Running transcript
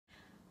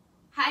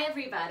Hi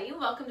everybody,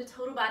 welcome to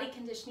Total Body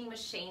Conditioning with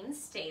Shane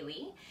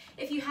Staley.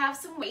 If you have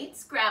some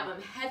weights, grab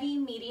them, heavy,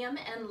 medium,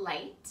 and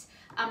light,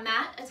 a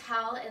mat, a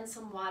towel, and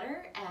some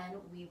water, and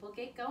we will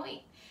get going.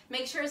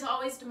 Make sure as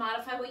always to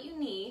modify what you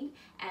need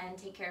and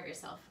take care of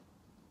yourself.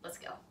 Let's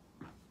go.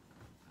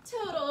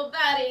 Total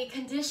Body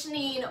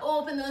Conditioning,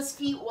 open those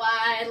feet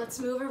wide, let's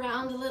move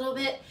around a little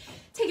bit.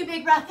 Take a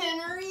big breath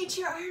in, reach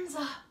your arms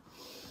up.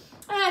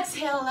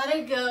 Exhale, let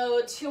it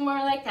go. Two more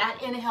like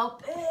that.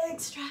 Inhale, big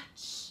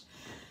stretch.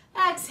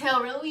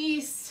 Exhale,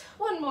 release.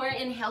 One more,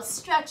 inhale,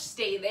 stretch,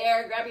 stay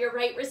there. Grab your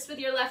right wrist with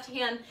your left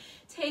hand.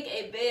 Take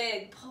a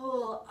big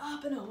pull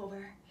up and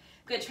over.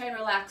 Good, try and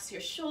relax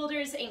your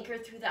shoulders. Anchor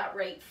through that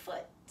right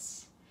foot.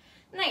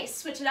 Nice,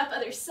 switch it up,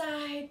 other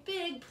side.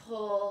 Big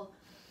pull.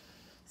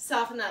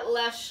 Soften that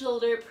left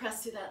shoulder,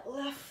 press through that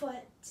left foot.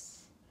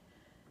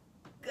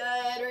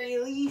 Good,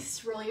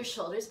 release, roll your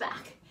shoulders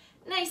back.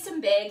 Nice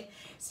and big.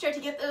 Start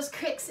to get those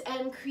cricks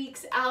and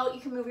creaks out.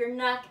 You can move your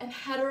neck and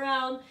head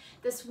around.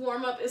 This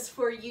warm-up is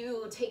for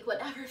you. Take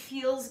whatever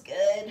feels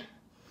good.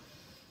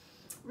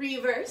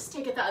 Reverse,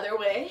 take it the other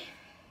way.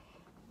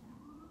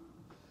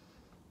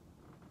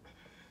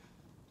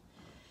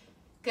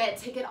 Good,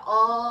 take it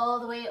all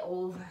the way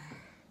over.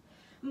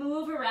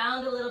 Move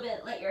around a little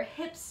bit. Let your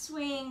hips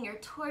swing, your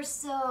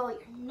torso,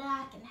 your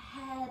neck and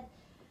head.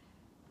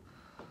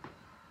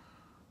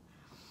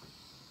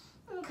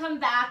 And come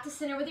back to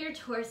center with your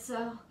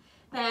torso.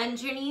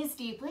 Bend your knees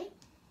deeply.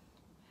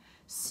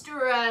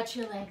 Stretch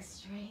your legs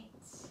straight.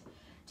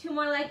 Two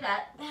more like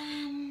that.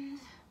 Bend.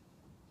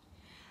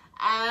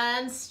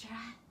 And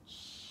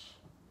stretch.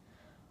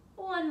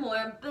 One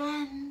more.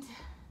 Bend.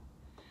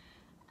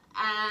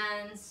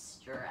 And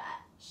stretch.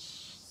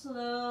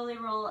 Slowly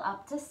roll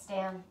up to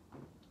stand.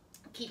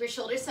 Keep your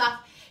shoulders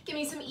soft. Give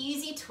me some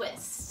easy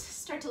twists.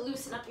 Start to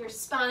loosen up your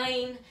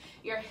spine,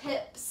 your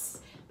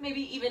hips,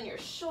 maybe even your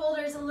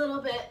shoulders a little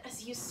bit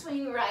as you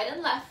swing right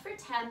and left for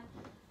 10,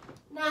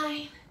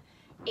 9,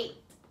 8,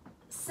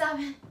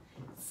 7,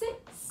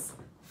 6,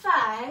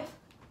 5,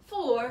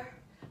 4,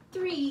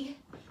 3,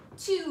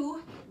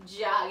 2,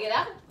 jog it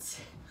out.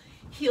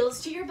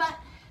 Heels to your butt.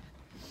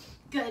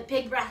 Good,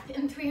 big breath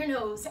in through your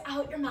nose,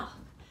 out your mouth.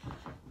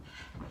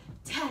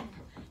 10,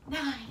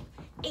 9,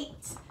 8,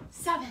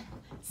 7,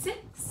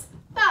 6,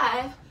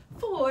 5,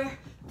 4,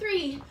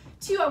 3,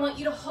 2. I want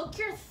you to hook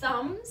your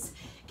thumbs.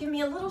 Give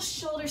me a little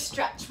shoulder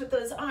stretch with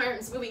those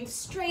arms moving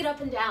straight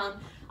up and down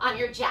on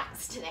your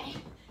jacks today.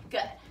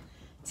 Good.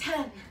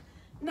 10,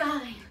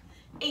 9,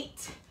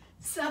 8,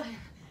 7,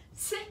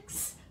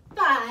 6,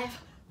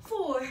 5,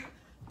 4,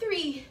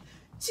 3,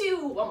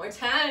 2. One more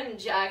time.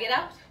 Jog it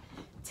out.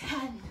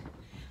 10,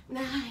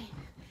 9,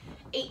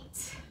 8,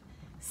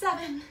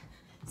 7,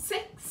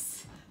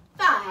 6,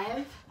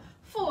 5,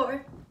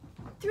 4,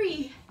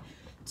 3,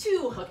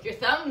 2. Hook your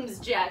thumbs.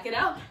 Jack it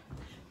out.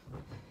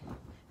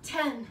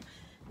 10,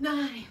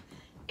 9,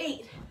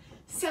 8,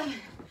 7,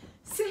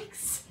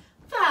 6,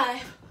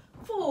 5,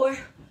 4,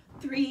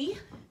 3,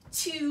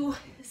 2.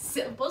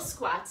 Simple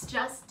squats,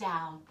 just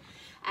down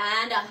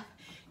and up.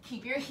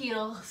 Keep your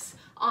heels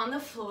on the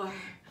floor.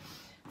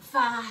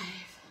 5,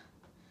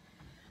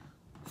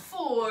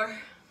 4,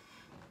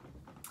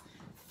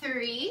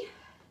 3,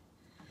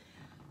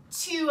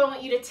 2. I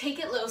want you to take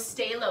it low,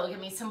 stay low. Give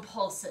me some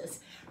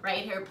pulses.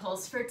 Right here,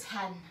 pulse for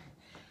 10,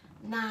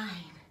 9,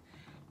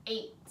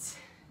 8,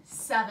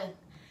 7,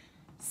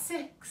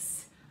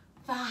 6,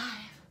 5,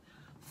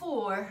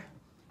 4,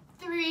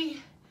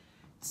 3,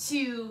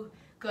 2.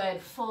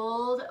 Good.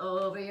 Fold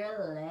over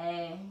your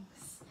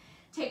legs.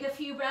 Take a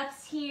few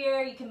breaths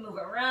here. You can move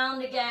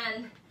around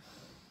again.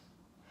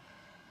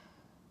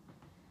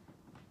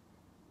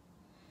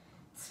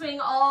 Swing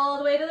all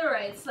the way to the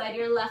right. Slide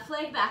your left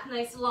leg back.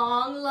 Nice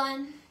long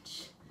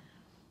lunge.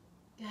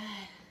 Good.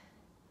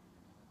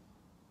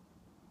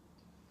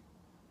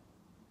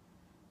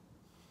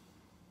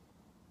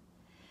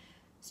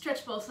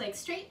 Stretch both legs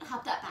straight.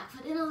 Hop that back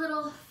foot in a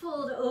little.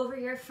 Fold over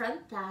your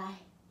front thigh.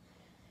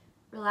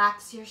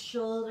 Relax your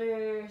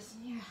shoulders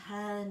and your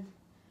head.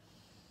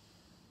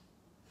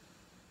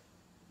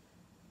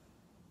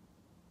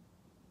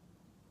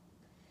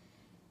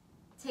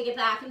 Take it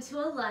back into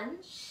a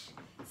lunge.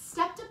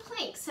 Step to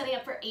plank, setting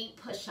up for 8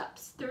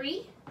 push-ups.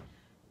 3,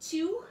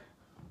 2,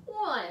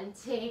 1.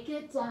 Take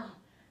it down.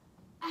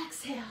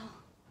 Exhale.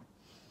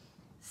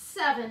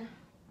 7,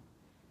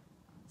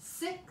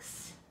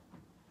 6,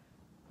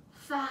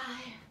 5,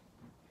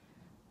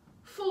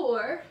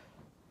 4,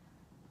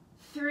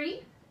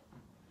 3,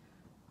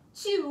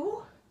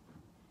 2.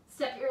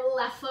 Step your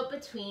left foot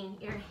between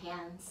your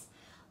hands.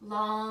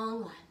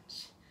 Long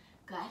lunge.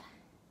 Good.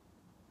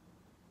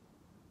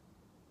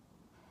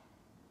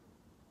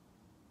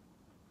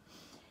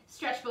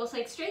 Stretch both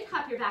legs straight.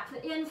 Hop your back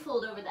foot in.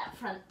 Fold over that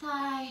front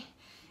thigh.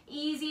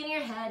 Easy in your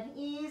head.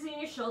 Easy in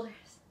your shoulders.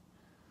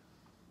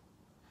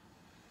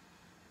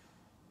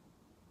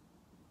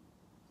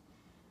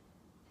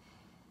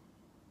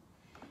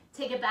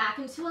 Take it back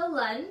into a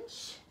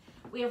lunge.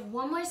 We have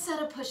one more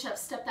set of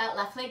push-ups. Step that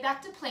left leg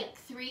back to plank.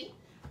 3,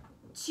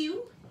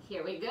 2,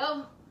 here we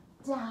go.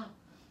 Down,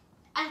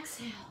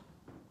 Exhale.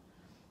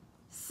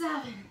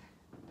 7,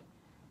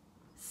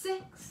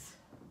 6,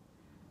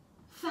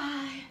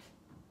 5,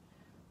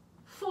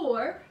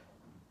 4,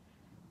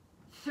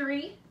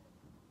 3,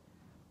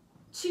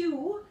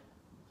 2,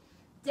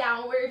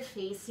 downward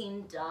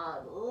facing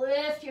dog.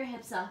 Lift your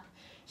hips up.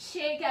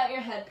 Shake out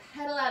your head.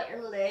 Pedal out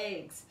your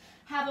legs.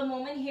 Have a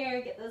moment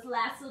here. Get those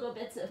last little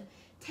bits of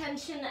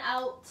tension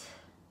out.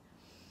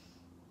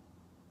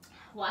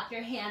 Walk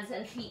your hands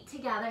and feet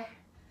together.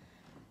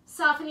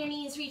 Soften your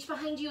knees. Reach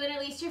behind you and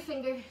release your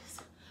fingers.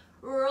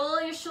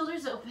 Roll your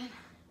shoulders open.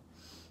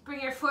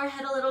 Bring your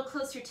forehead a little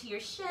closer to your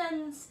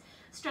shins.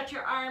 Stretch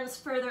your arms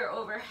further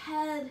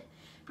overhead.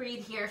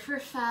 Breathe here for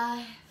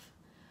 5,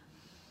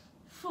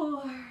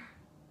 4,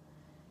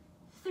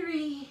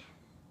 3,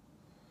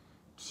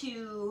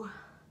 2,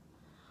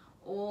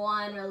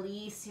 1.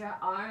 Release your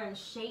arms.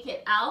 Shake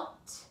it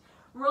out.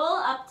 Roll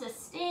up to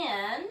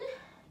stand.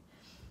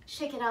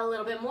 Shake it out a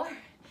little bit more.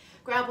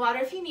 Grab water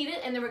if you need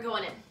it, and then we're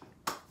going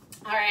in.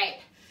 All right,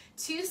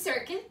 2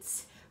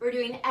 circuits. We're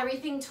doing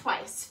everything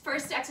twice.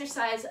 First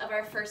exercise of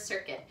our first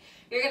circuit.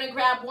 You're gonna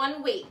grab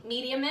one weight,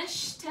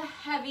 medium-ish to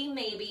heavy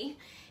maybe,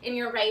 in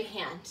your right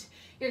hand.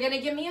 You're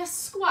gonna give me a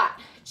squat.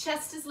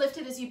 Chest is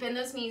lifted as you bend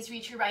those knees,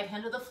 reach your right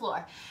hand to the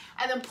floor.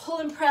 And then pull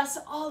and press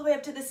all the way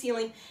up to the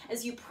ceiling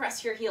as you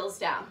press your heels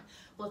down.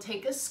 We'll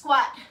take a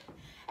squat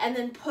and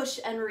then push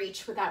and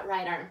reach with that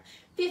right arm.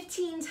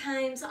 15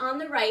 times on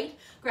the right,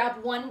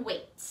 grab one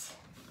weight.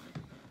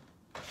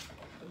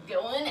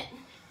 Going in.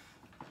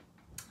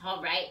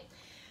 All right.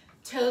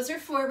 Toes are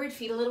forward,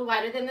 feet a little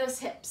wider than those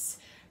hips.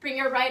 Bring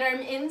your right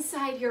arm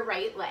inside your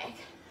right leg.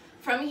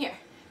 From here,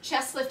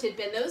 chest lifted,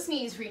 bend those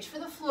knees, reach for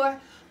the floor,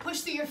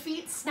 push through your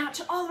feet,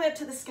 snatch all the way up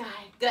to the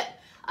sky. Good.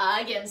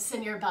 Again,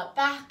 send your butt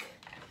back.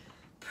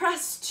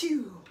 Press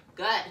 2.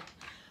 Good.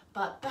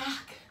 Butt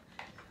back.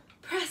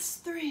 Press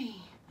 3.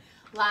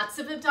 Lots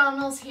of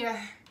abdominals here.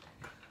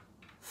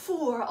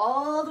 4,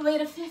 all the way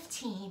to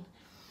 15.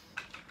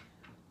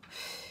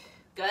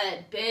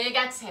 Good. Big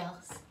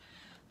exhales.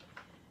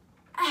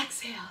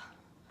 Exhale.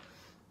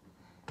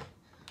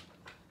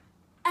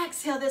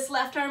 Exhale. This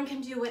left arm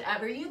can do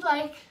whatever you'd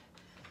like.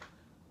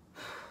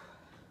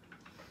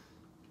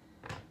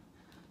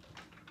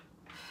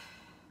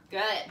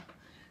 Good.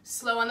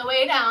 Slow on the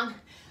way down.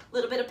 A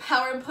little bit of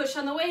power and push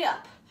on the way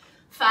up.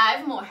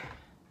 5 more.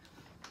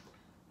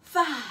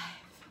 5.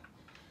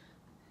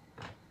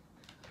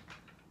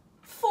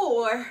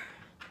 4.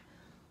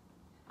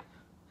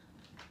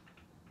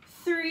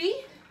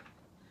 3.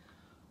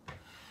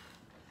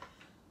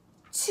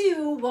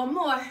 2. One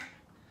more.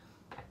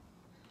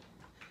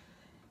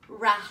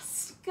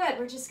 Rest. Good.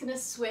 We're just going to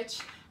switch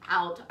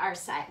out our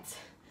sides.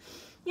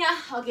 Yeah,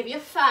 I'll give you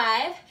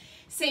 5.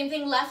 Same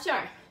thing, left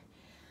arm.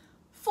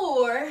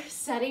 4,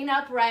 setting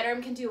up, right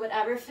arm can do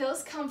whatever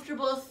feels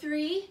comfortable.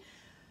 3,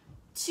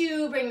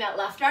 2, bring that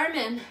left arm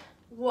in.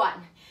 1,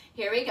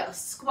 here we go.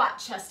 Squat,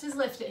 chest is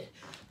lifted.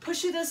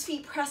 Push through those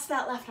feet, press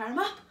that left arm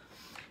up.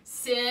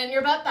 Send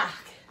your butt back.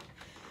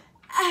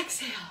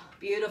 Exhale,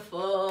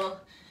 beautiful.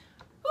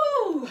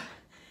 Woo,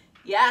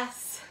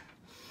 yes.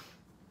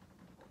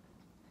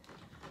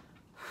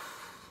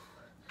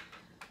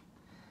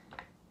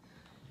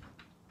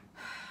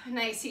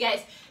 Nice, you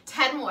guys,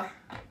 10 more.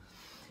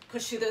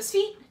 Push through those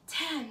feet,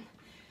 10.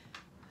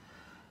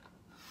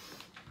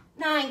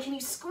 9, can you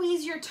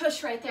squeeze your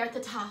tush right there at the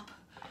top?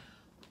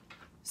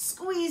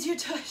 Squeeze your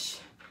tush.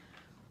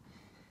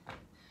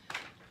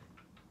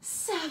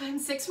 7,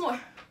 6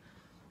 more.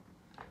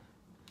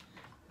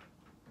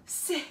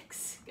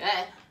 6,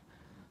 good.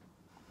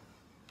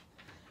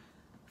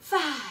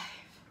 5,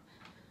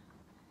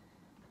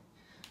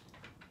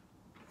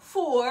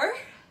 4,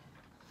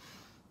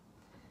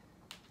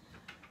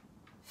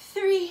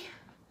 3,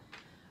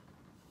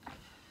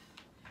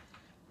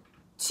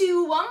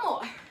 2, one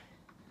more.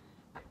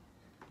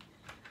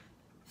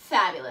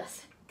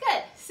 Fabulous.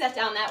 Good. Set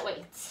down that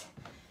weight.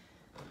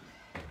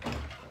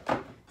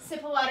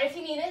 Sip of water if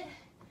you need it.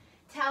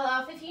 Towel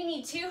off if you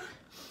need to.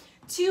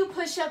 2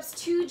 push-ups,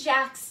 2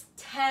 jacks,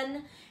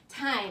 10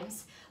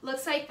 times.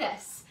 Looks like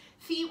this.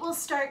 Feet will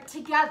start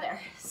together.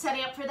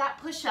 Setting up for that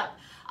push-up.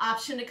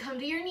 Option to come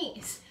to your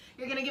knees.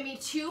 You're going to give me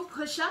 2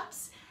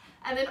 push-ups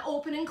and then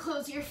open and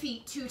close your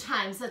feet 2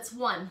 times. That's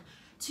 1.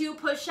 2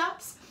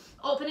 push-ups,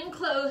 open and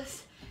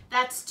close.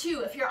 That's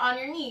 2. If you're on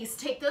your knees,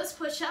 take those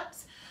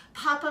push-ups,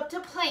 pop up to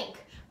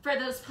plank for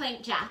those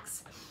plank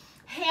jacks.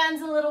 Hands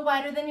a little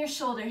wider than your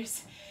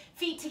shoulders.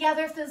 Feet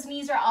together if those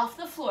knees are off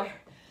the floor.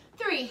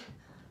 3,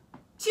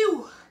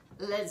 2,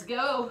 let's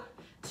go.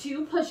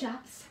 2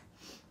 push-ups.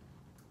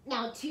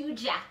 Now 2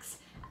 jacks.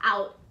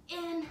 Out,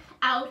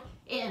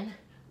 in.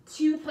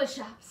 2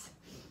 push-ups.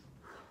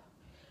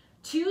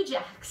 2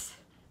 jacks.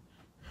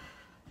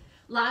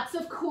 Lots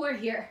of core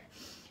here.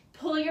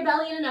 Pull your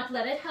belly in and up,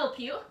 let it help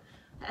you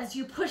as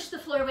you push the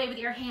floor away with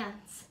your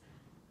hands.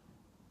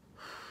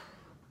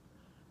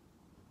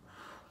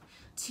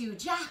 2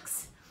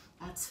 jacks,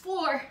 that's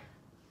 4.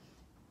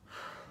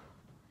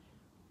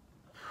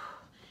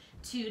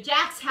 2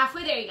 jacks,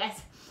 halfway there you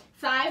guys.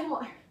 5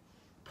 more.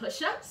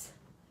 Push-ups,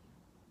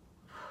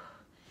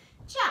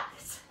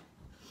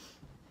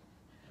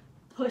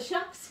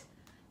 push-ups,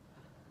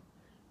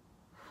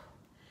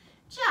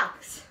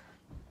 jacks.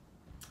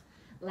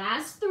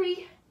 Last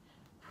 3.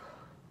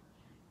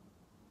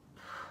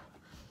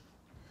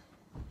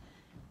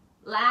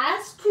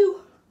 Last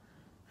 2.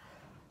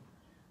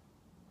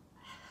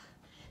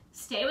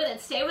 Stay with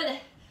it, stay with it.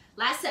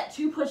 Last set,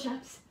 2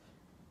 push-ups,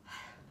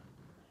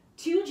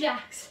 2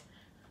 jacks.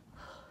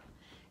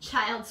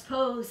 Child's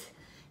pose.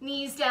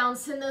 Knees down,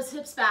 send those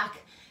hips back.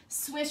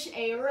 Swish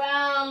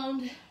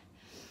around.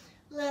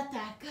 Let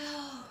that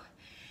go.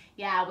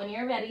 Yeah, when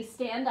you're ready,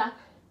 stand up.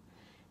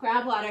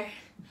 Grab water.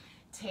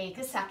 Take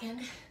a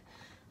second.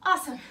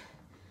 Awesome.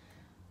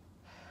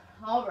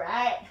 All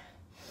right.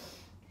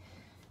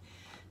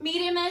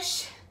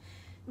 Medium-ish,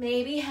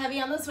 maybe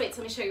heavy on those weights.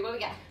 Let me show you what we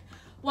got.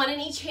 1 in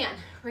each hand.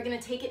 We're gonna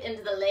take it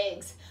into the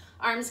legs.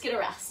 Arms get a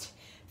rest.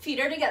 Feet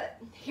are together.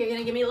 You're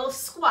gonna give me a little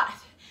squat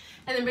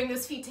and then bring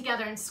those feet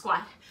together and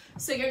squat.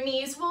 So your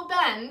knees will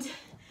bend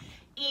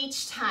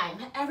each time.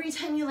 Every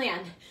time you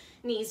land,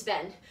 knees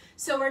bend.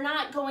 So we're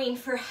not going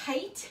for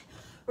height.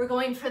 We're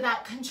going for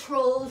that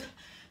controlled,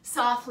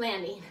 soft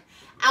landing.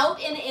 Out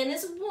and in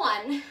is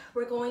 1.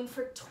 We're going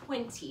for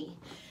 20.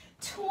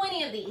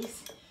 20 of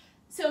these.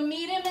 So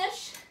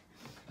medium-ish,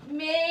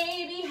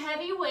 maybe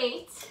heavy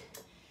weight.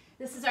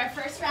 This is our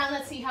first round.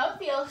 Let's see how it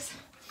feels.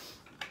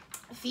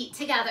 Feet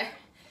together.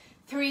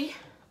 3,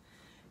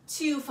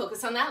 2,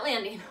 focus on that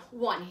landing.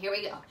 1, here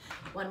we go.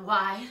 1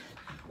 wide,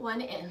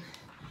 1 in,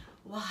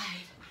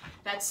 wide.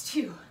 That's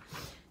 2.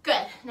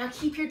 Good. Now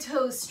keep your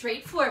toes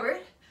straight forward.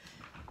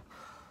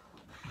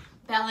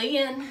 Belly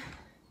in.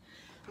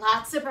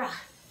 Lots of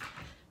breath.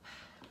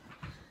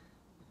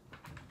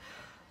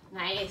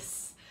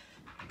 Nice.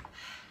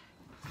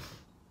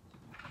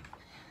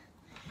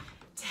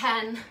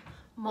 10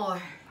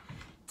 more.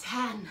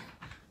 10,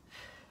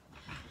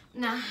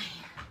 9,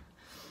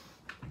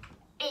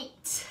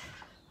 8,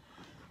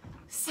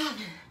 7,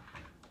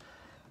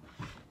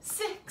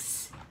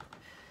 6,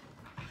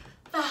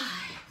 5,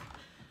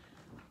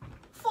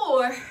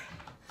 4,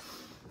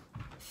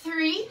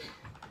 3,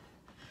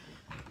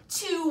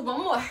 2,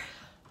 1 more.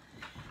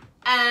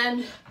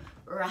 And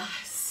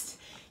rest.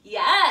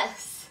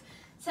 Yes.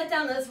 Set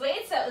down those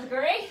weights. That was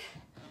great.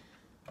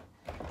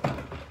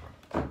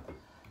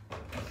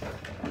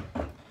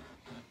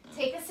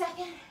 Take a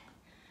second.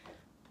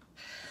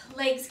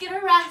 Legs get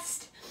a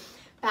rest.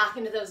 Back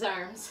into those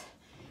arms.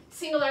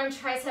 Single arm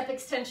tricep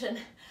extension.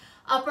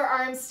 Upper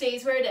arm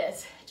stays where it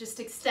is. Just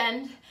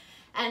extend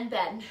and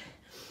bend.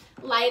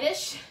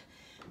 Lightish,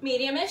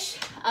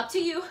 mediumish, up to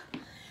you.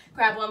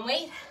 Grab 1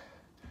 weight.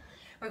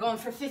 We're going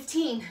for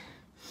 15.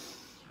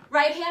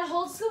 Right hand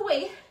holds the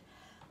weight.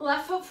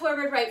 Left foot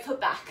forward, right foot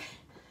back.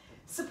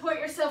 Support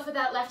yourself with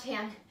that left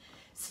hand.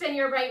 Spin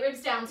your right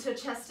ribs down so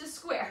chest is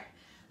square.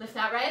 Lift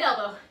that right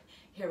elbow.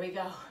 Here we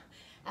go.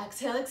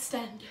 Exhale,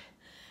 extend.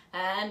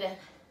 And in.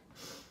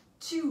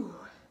 2,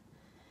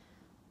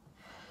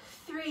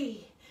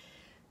 3,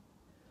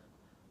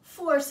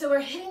 4. So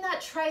we're hitting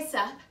that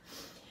tricep.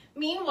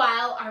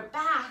 Meanwhile, our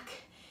back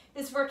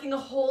is working the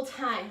whole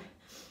time.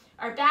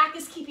 Our back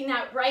is keeping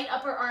that right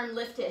upper arm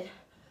lifted.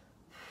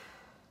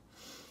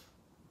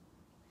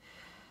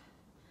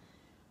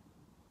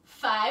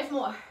 5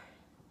 more.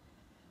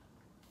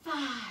 5,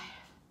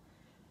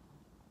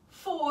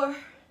 4,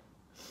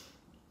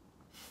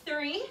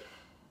 3,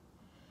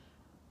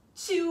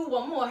 2,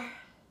 1 more.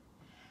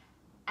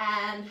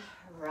 And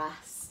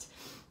rest.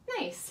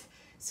 Nice.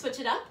 Switch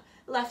it up.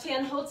 Left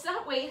hand holds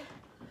that weight.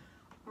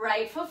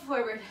 Right foot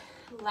forward,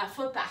 left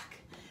foot back.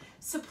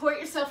 Support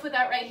yourself with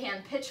that right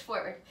hand. Pitch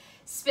forward.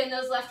 Spin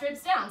those left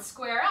ribs down.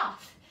 Square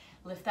off.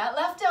 Lift that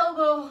left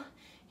elbow.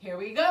 Here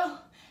we go.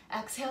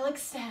 Exhale,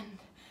 extend.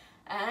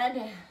 And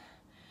in.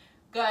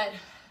 Good.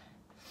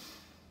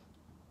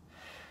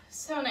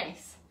 So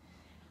nice.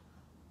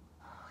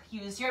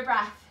 Use your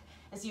breath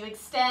as you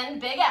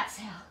extend. Big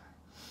exhale.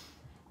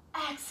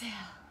 Exhale.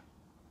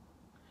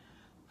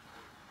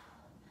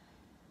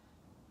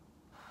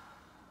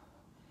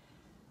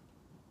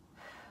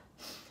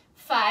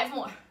 Five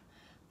more.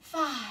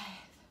 5,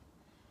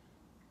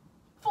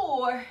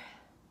 4,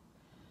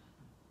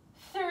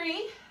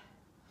 3,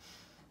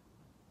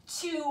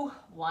 2,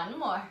 1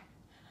 more.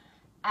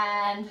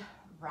 And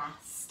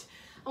rest.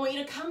 I want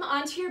you to come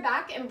onto your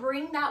back and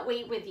bring that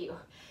weight with you.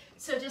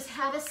 So just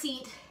have a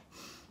seat.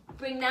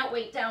 Bring that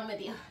weight down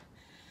with you.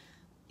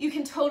 You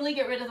can totally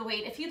get rid of the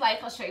weight if you'd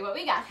like. I'll show you what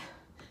we got.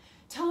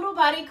 Total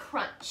body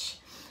crunch.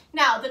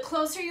 Now, the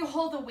closer you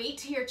hold the weight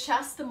to your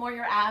chest, the more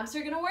your abs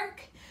are gonna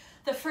work.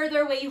 The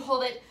further away you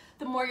hold it,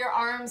 the more your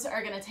arms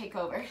are gonna take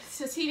over.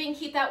 So see if you can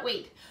keep that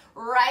weight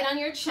right on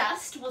your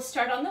chest. We'll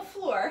start on the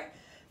floor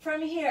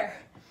from here,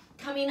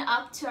 coming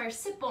up to our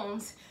sit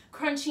bones,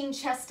 crunching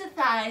chest to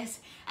thighs,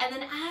 and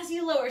then as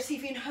you lower, see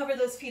if you can hover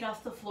those feet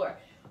off the floor.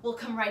 We'll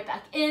come right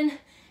back in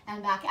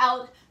and back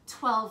out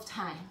 12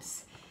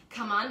 times.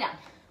 Come on down.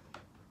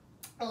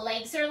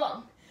 Legs are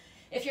long.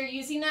 If you're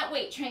using that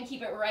weight, try and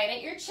keep it right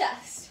at your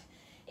chest.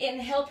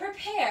 Inhale,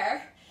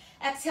 prepare.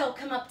 Exhale,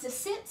 come up to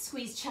sit,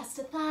 squeeze chest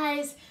to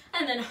thighs,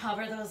 and then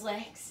hover those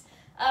legs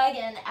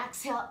Again,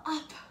 exhale,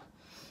 up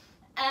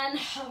and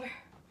hover.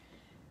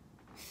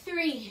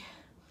 3.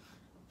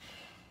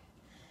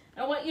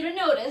 I want you to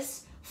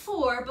notice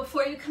 4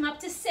 before you come up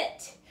to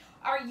sit.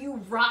 Are you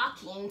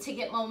rocking to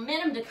get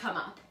momentum to come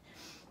up?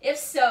 If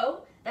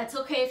so, that's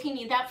okay if you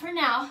need that for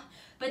now,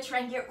 but try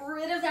and get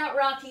rid of that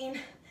rocking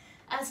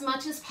as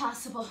much as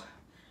possible.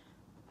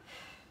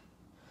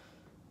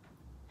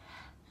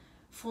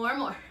 4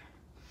 more.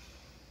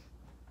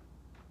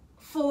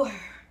 4.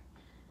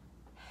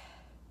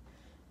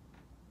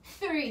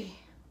 3.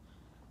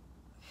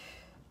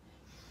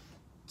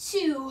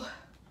 2.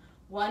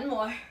 1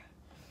 more.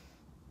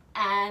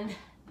 And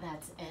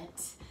that's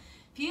it.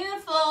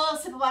 Beautiful.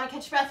 Sip of water,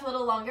 catch your breath, a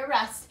little longer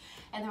rest.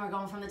 And then we're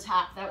going from the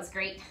top. That was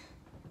great.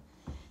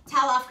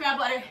 Towel off, grab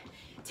water.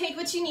 Take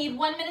what you need.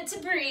 1 minute to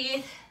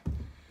breathe.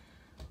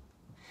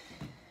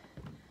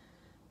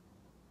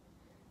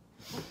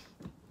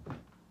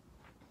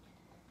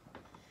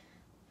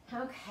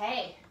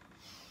 Okay.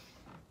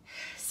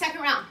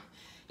 Second round.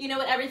 You know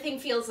what everything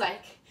feels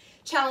like.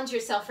 Challenge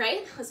yourself,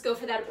 right? Let's go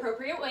for that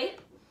appropriate weight.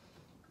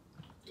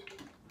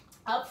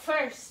 Up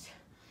first.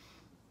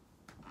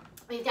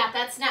 We've got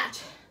that snatch.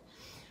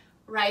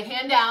 Right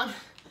hand down.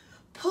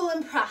 Pull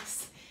and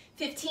press.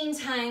 15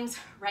 times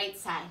right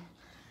side.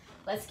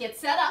 Let's get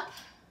set up.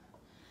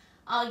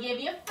 I'll give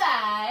you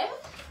 5.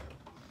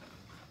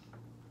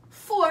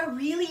 4,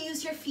 really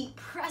use your feet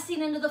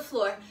pressing into the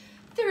floor.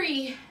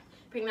 3,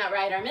 bring that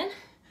right arm in.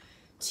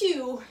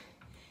 2,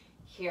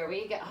 here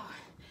we go.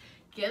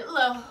 Get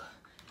low.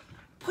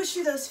 Push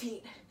through those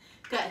feet.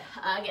 Good.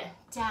 Again,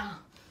 down.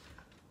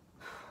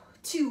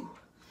 2,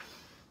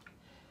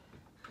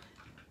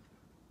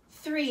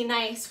 3,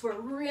 nice. We're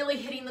really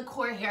hitting the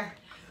core here.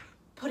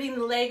 Putting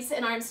the legs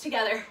and arms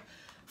together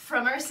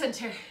from our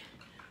center.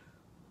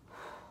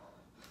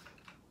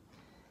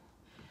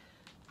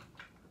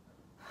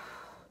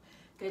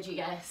 Good, you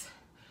guys.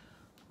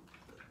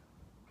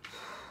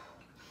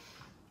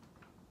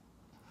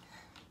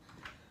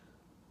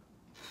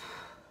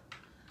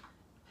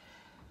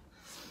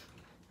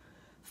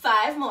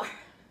 Five more.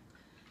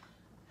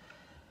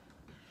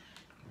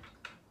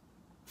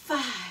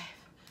 5.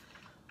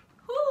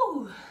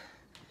 Woo.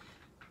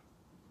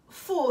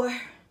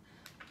 4.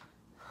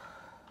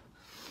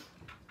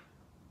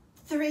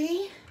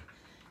 3.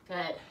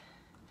 Good.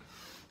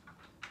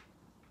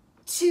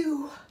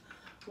 2.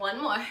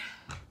 1 more.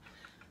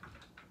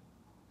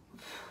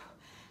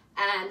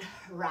 And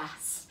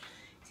rest.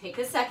 Take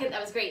a second.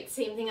 That was great.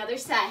 Same thing other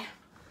side.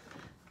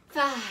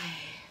 5.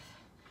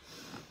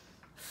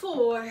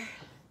 4.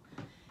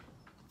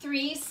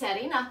 3.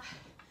 Setting up.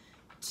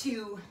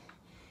 2.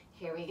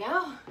 Here we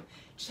go.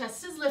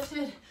 Chest is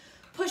lifted.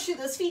 Push through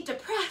those feet to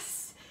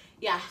press.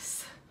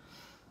 Yes.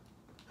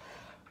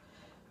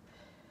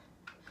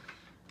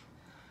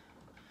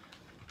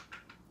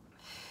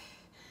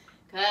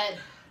 Good.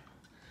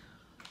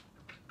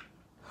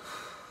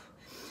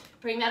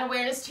 Bring that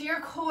awareness to your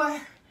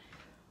core.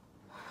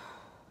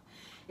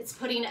 It's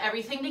putting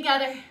everything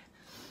together.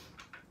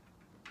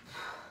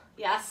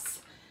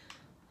 Yes.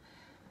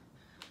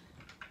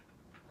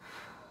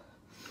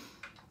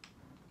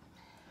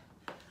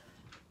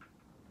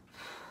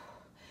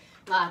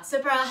 Lots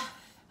of breath.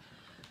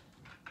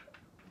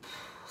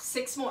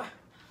 6 more.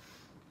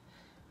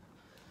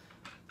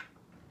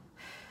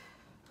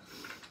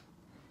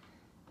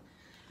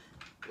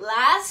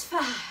 Last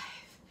 5.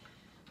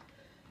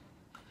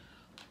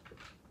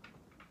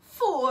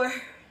 4.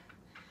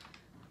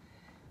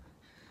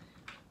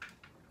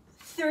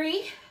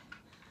 3.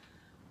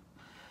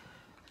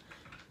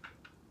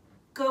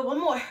 Good, 1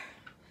 more.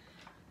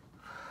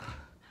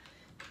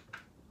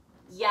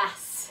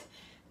 Yes.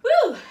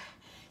 Woo!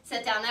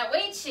 Set down that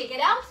weight, shake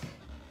it out.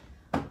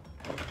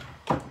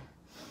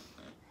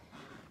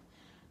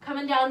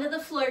 Coming down to the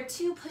floor,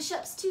 2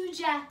 push-ups, 2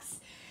 jacks,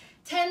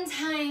 10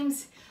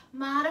 times.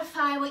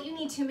 Modify what you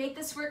need to make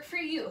this work for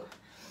you.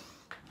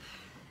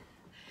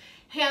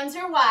 Hands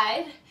are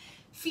wide,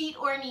 feet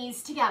or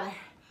knees together.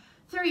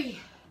 3,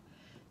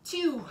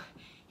 2,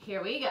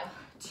 here we go.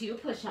 2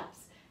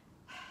 push-ups,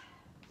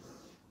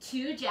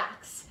 2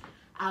 jacks.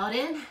 Out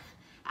in,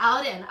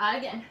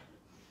 again.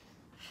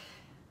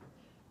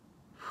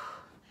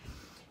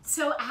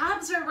 So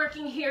abs are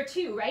working here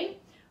too, right?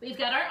 We've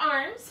got our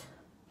arms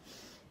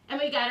and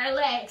we got our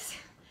legs.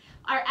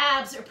 Our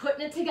abs are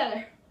putting it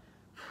together.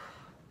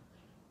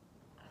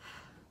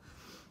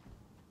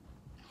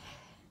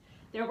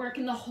 They're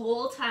working the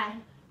whole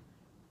time.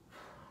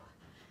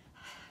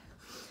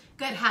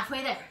 Good,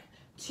 halfway there.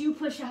 2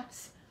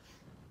 push-ups,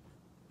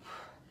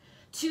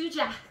 2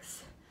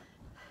 jacks,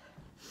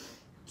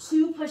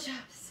 2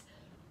 push-ups,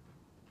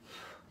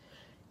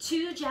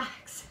 2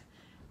 jacks,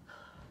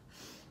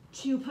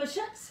 2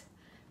 push-ups,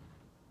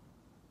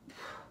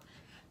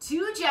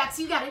 2 jacks,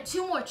 you got it,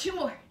 2 more, 2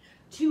 more.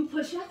 2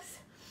 push-ups,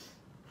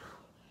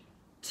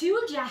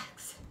 2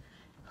 jacks,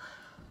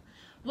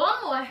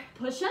 1 more,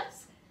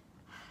 push-ups,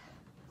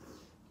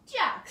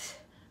 jacks.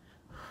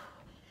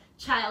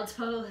 Child's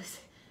pose,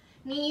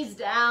 knees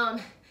down,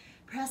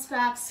 press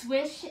back,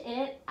 swish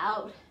it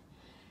out.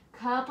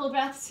 Couple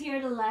breaths here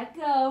to let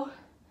go.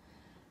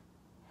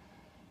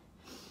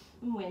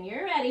 When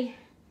you're ready,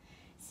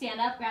 stand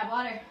up, grab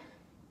water.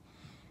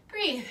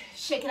 Breathe,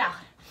 shake it out.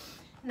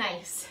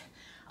 Nice.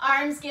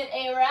 Arms get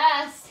a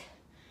rest.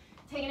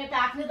 Taking it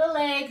back into the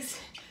legs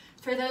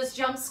for those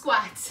jump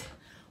squats.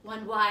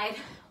 One wide,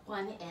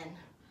 one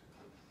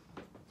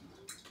in.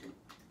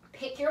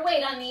 Pick your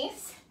weight on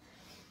these.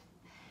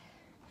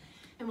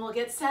 And we'll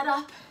get set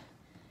up.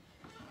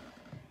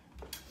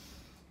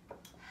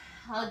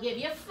 I'll give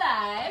you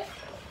 5,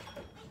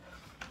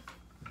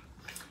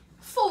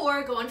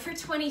 4, going for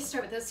 20.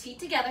 Start with those feet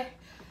together.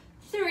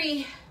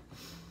 3,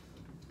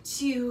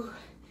 2,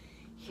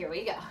 here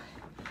we go.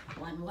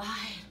 One wide,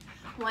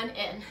 one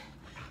in.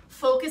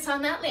 Focus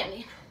on that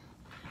landing.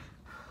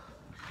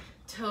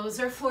 Toes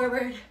are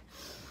forward,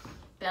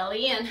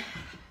 belly in.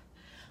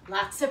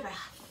 Lots of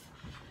breath.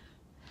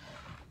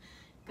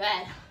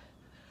 Good.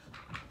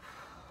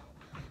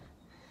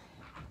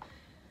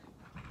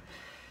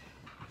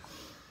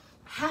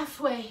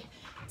 Halfway,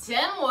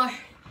 10 more.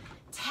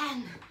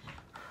 10,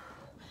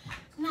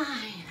 9,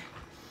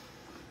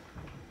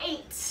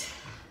 8,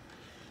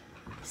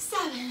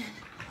 7,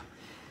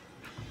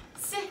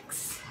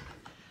 6,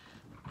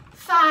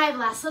 5,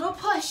 last little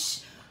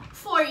push.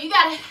 4, you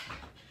got it.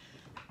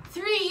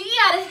 3, you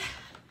got it.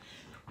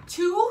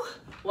 2,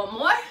 one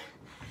more,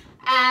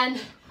 and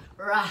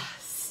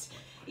rest.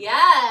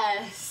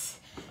 Yes.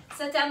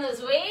 Set down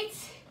those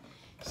weights.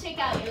 Shake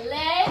out your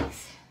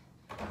legs.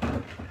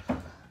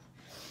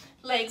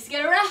 Legs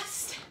get a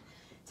rest.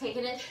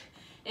 Taking it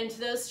into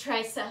those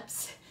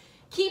triceps.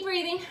 Keep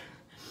breathing.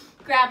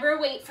 Grab your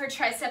weight for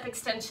tricep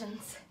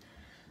extensions.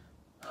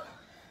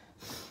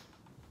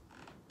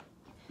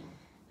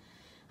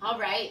 All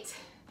right.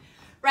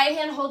 Right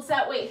hand holds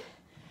that weight.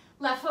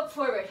 Left foot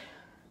forward.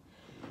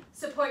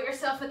 Support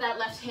yourself with that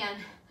left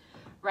hand.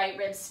 Right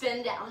rib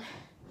spin down.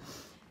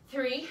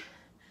 3,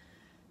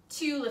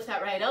 2, lift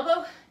that right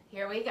elbow.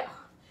 Here we go.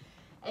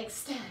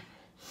 Extend.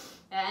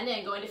 And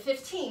then going to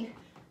 15.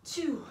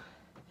 2,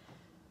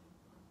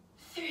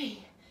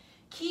 3.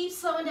 Keep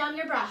slowing down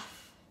your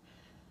breath.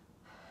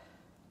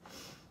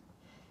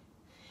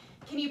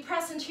 Can you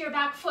press into your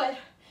back foot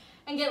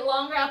and get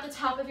longer out the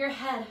top of your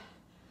head?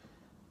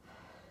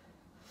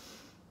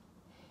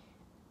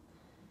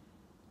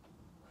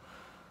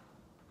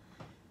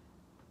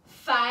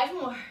 5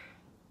 more.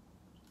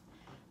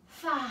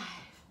 5,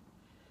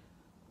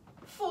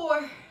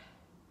 4,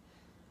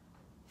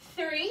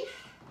 3,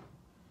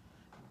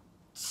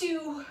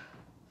 2,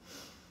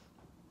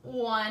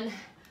 1,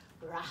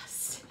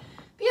 rest.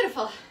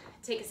 Beautiful.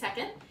 Take a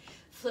second.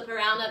 Flip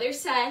around other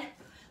side.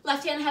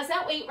 Left hand has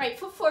that weight. Right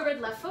foot forward,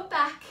 left foot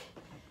back.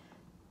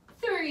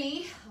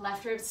 3,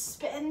 left rib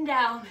spin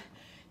down.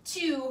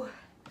 2,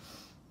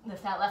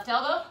 lift that left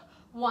elbow.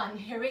 1,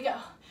 here we go.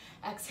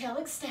 Exhale,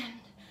 extend.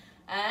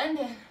 And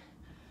in.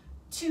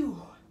 2,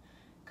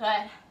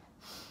 good.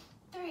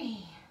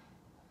 3,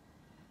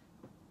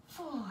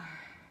 4,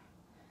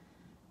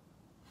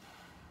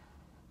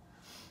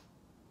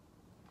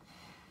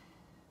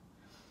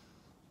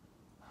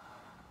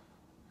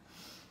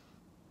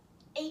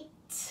 8,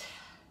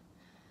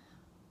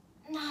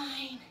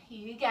 9,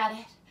 you got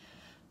it.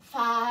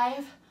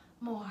 5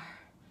 more.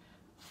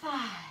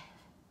 5,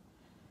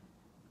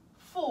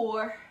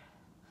 4,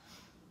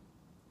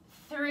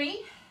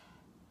 3,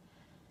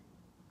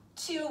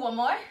 2, one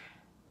more,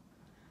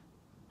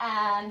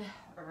 and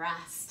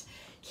rest.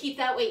 Keep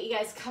that weight, you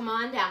guys, come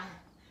on down.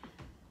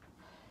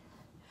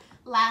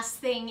 Last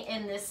thing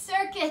in this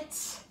circuit,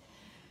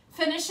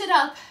 finish it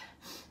up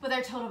with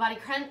our total body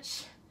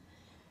crunch.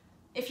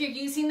 If you're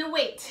using the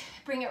weight,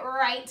 bring it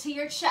right to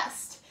your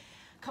chest.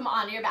 Come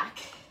onto your back.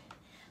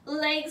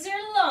 Legs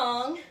are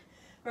long.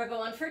 We're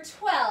going for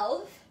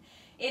 12.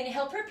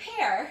 Inhale,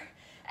 prepare.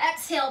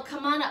 Exhale,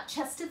 come on up,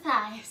 chest to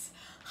thighs.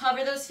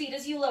 Hover those feet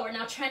as you lower.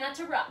 Now try not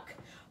to rock.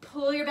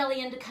 Pull your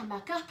belly in to come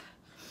back up.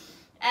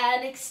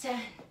 And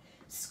extend.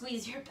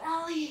 Squeeze your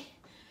belly.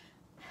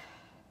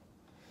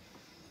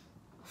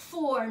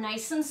 4,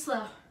 nice and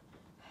slow.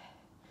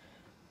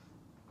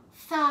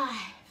 5.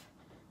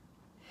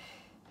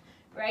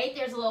 Right,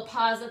 there's a little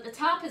pause at the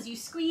top as you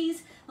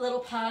squeeze. A little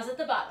pause at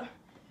the bottom.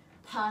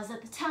 Pause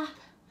at the top.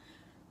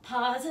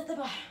 Pause at the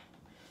bottom.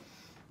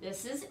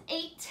 This is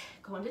 8,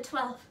 going to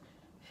 12.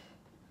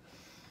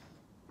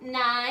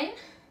 9,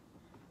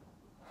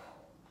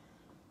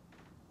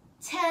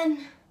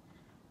 10,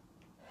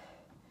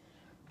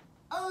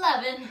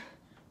 11,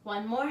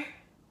 one more,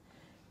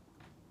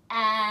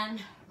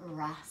 and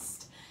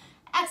rest.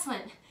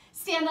 Excellent.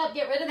 Stand up,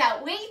 get rid of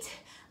that weight,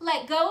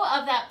 let go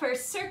of that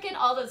first circuit,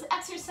 all those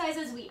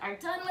exercises, we are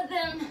done with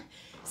them.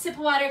 Sip of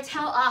water,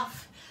 towel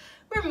off.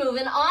 We're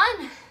moving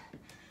on.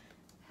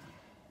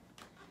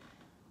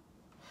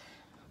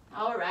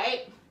 All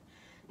right,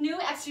 new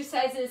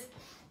exercises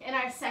in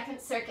our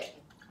second circuit.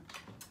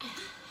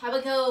 I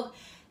would go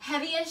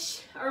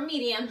heavy-ish or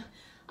medium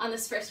on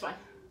this first one.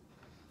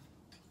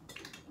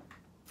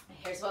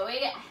 Here's what we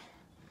get.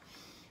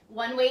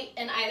 One weight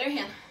in either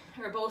hand,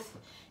 or both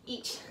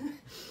each.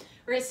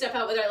 We're gonna step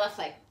out with our left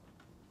leg.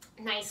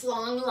 Nice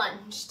long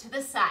lunge to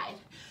the side.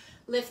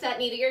 Lift that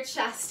knee to your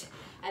chest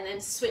and then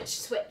switch,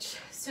 switch.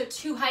 So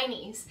 2 high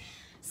knees.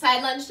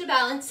 Side lunge to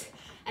balance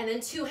and then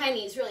 2 high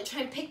knees. Really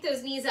try and pick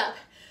those knees up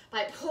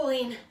by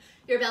pulling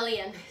your belly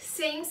in.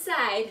 Same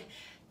side,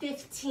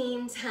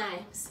 15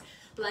 times.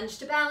 Lunge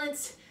to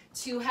balance,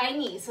 2 high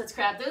knees. Let's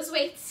grab those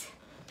weights.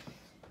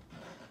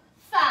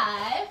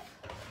 5,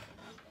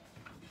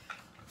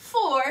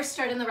 4,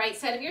 start on the right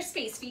side of your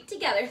space, feet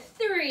together.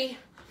 3,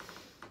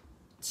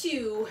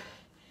 2,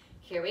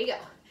 here we go.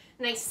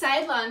 Nice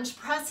side lunge,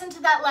 press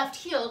into that left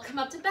heel, come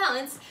up to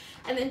balance,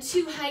 and then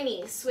 2 high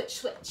knees, switch,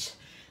 switch.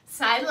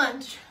 Side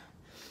lunge,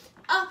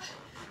 up,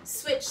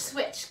 switch,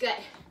 switch, good.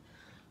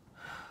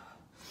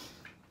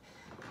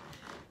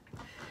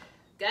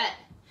 Good.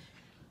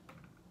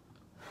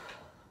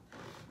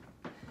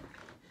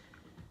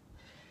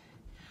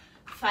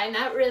 Find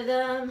that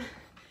rhythm.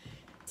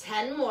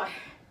 10 more.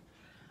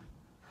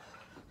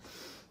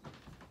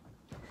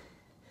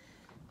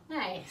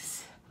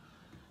 Nice.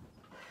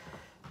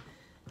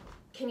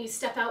 Can you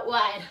step out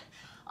wide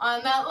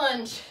on that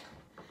lunge?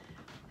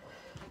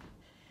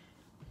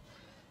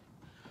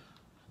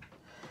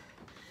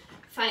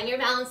 Find your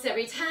balance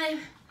every time.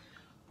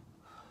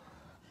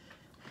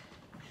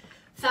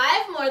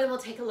 5 more, then we'll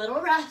take a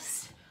little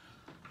rest.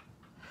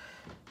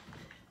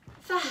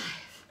 5,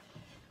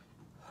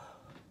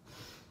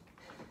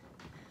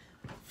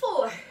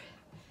 4,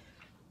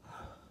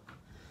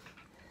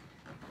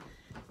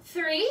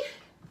 3,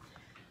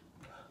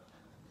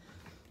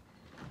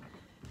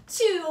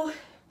 2,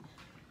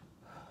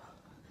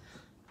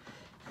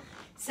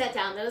 set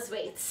down those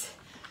weights.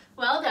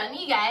 Well done,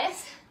 you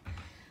guys.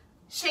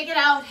 Shake it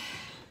out.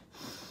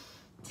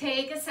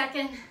 Take a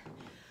second.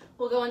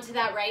 We'll go into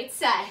that right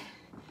side.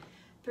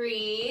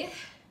 Breathe.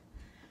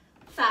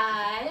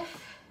 5,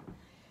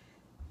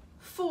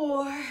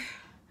 4,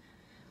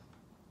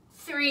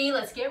 3,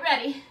 let's get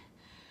ready.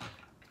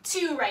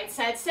 2, right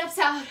side steps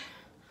out.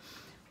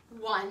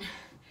 1,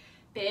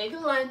 big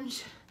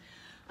lunge,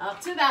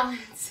 up to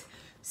balance.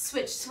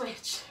 Switch,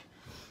 switch,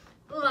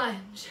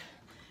 lunge,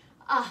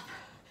 up,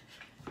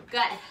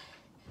 good.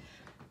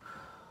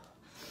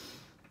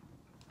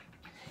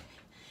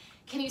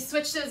 Can you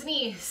switch those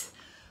knees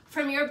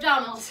from your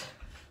abdominals?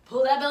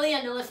 Pull that belly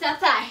in to lift that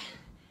thigh.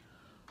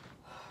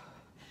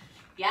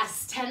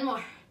 Yes, 10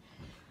 more.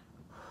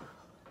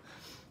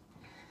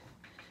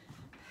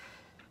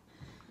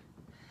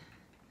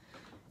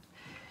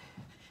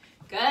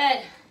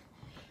 Good.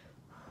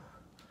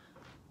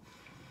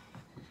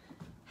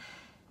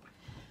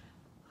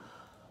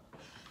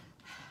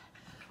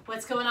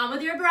 What's going on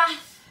with your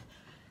breath?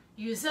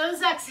 Use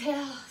those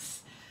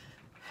exhales.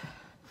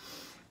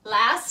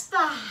 Last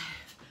 5,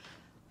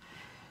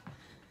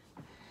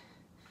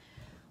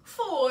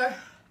 4,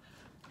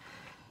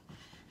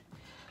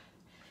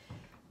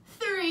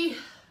 3,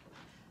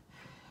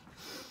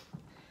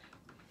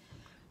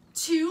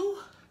 2,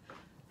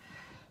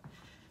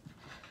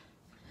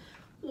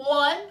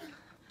 1,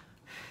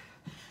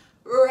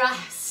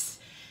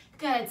 rest.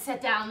 Good,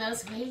 set down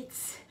those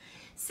weights.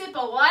 Sip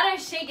of water,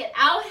 shake it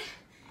out.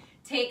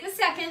 Take a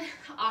second,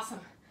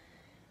 awesome.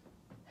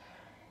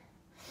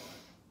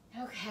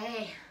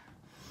 Okay,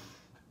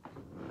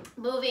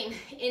 moving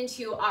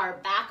into our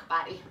back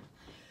body.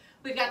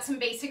 We've got some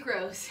basic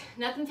rows,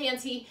 nothing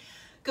fancy.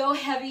 Go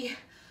heavy,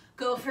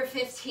 go for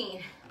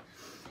 15.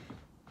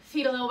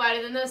 Feet a little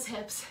wider than those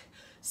hips.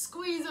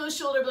 Squeeze those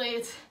shoulder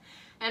blades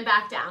and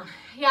back down.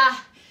 Yeah,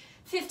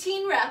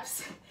 15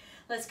 reps.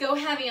 Let's go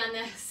heavy on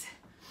this.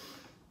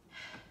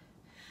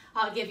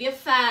 I'll give you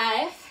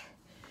 5,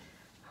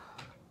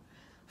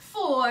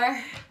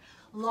 4,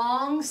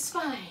 long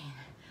spine.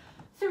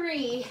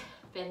 3,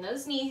 bend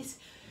those knees.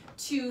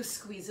 2,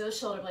 squeeze those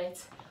shoulder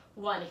blades.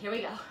 1, here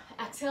we go.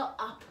 Exhale,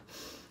 up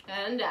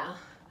and down.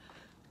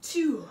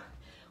 2,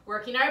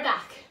 working our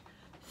back.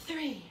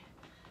 3,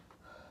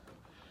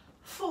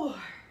 4,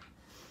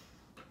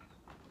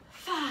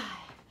 5,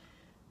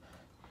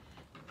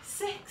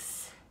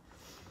 6,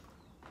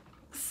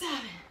 7,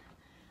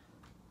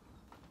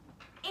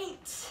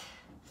 8,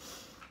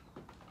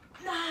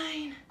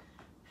 9,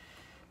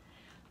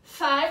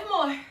 5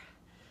 more.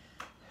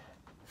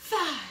 5,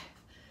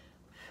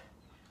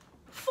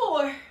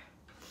 4,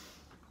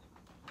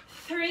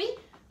 3,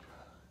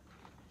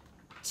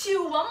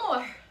 2, 1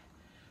 more.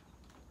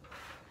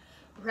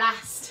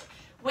 Rest.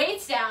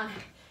 Weights down.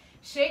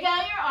 Shake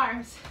out your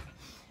arms.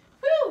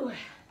 Woo!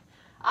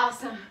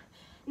 Awesome.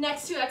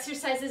 Next 2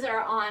 exercises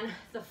are on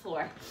the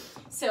floor.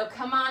 So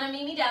come on and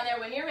meet me down there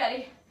when you're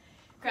ready.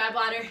 Grab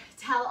water,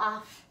 towel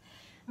off,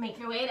 make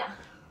your way down.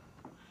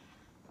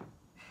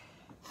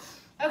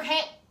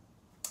 Okay,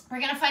 we're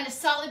gonna find a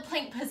solid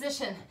plank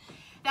position.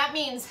 That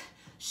means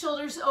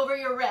shoulders over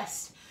your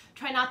wrist.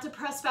 Try not to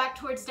press back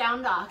towards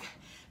down dog.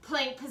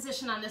 Plank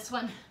position on this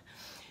one.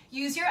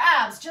 Use your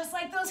abs, just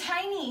like those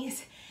high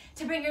knees,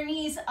 to bring your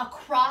knees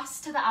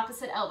across to the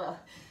opposite elbow.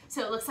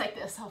 So it looks like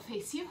this. I'll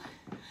face you.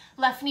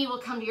 Left knee will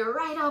come to your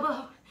right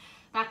elbow,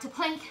 back to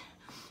plank.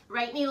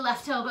 Right knee,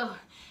 left elbow,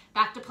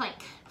 back to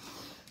plank.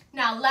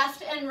 Now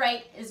left and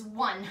right is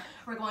 1.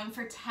 We're going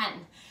for 10.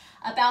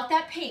 About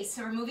that pace,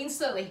 so we're moving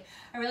slowly.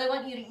 I really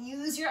want you to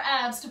use your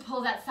abs to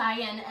pull that thigh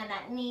in and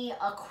that knee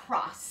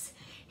across.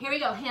 Here we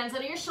go, hands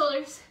under your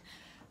shoulders,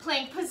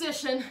 plank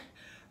position,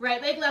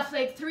 right leg, left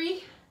leg,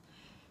 3,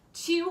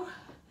 2,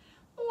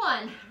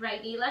 1.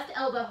 Right knee, left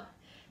elbow,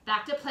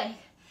 back to plank,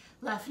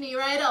 left knee,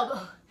 right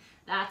elbow,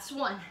 that's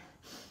 1.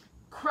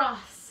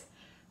 Cross,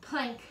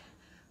 plank,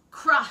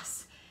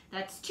 cross,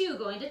 that's 2,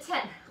 going to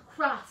 10,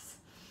 cross,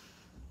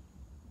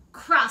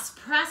 cross,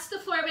 press the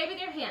floor right with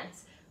your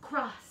hands,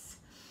 cross,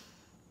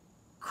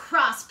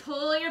 cross,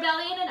 pull your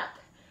belly in and up,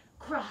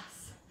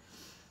 cross,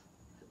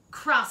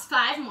 cross,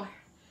 5 more,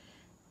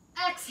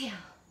 exhale,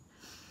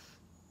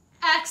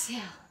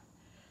 exhale,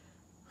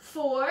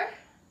 4,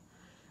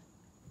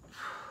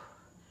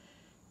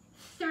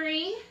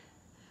 3,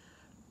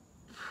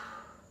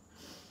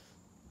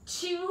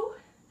 2,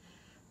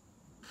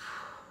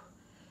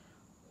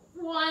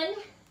 1,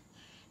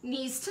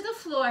 knees to the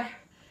floor,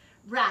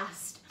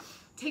 rest.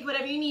 Take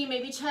whatever you need,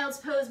 maybe child's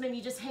pose,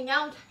 maybe just hang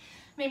out,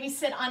 maybe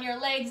sit on your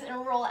legs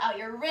and roll out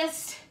your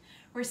wrist.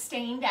 We're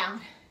staying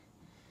down.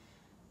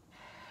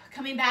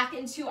 Coming back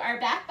into our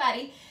back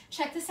body.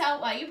 Check this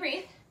out while you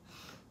breathe.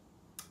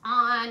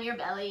 On your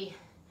belly.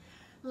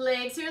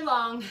 Legs are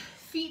long,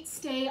 feet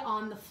stay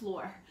on the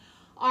floor.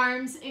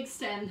 Arms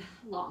extend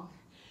long.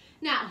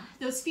 Now,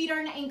 those feet are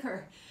an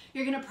anchor.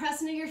 You're gonna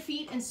press into your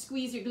feet and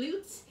squeeze your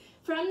glutes.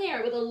 From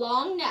there, with a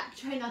long neck,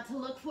 try not to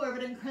look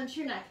forward and crunch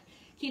your neck.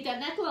 Keep that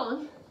neck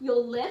long.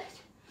 You'll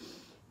lift,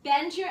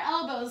 bend your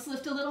elbows,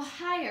 lift a little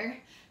higher.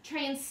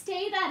 Try and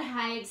stay that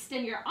high,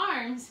 extend your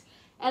arms,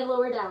 and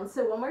lower down.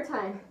 So one more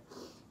time.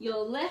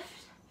 You'll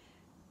lift,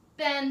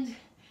 bend,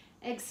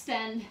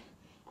 extend,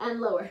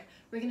 and lower.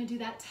 We're gonna do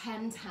that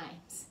 10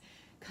 times.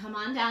 Come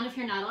on down if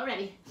you're not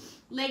already.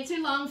 Legs are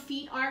long,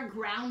 feet are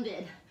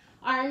grounded.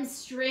 Arms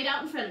straight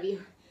out in front of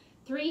you.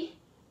 3,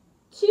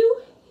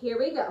 2, here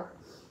we go.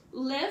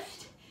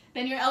 Lift,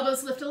 bend your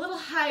elbows, lift a little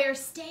higher,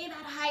 stay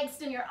that high,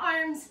 extend your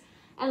arms,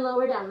 and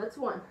lower down. That's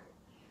 1.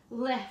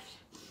 Lift,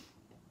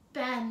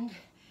 bend,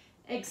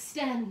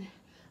 extend,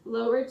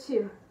 lower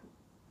 2.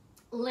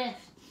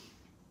 Lift,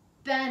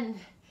 bend,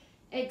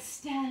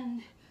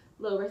 extend,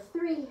 lower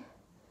 3.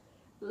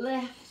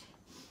 Lift,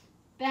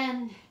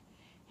 bend,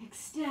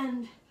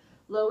 extend,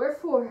 lower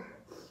 4.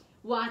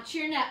 Watch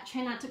your neck.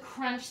 Try not to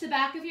crunch the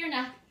back of your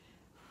neck.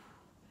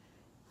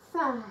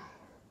 5.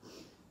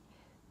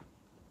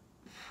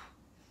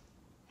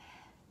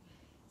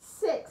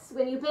 6.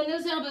 When you bend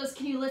those elbows,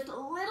 can you lift a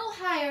little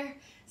higher?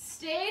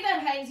 Stay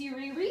that high as you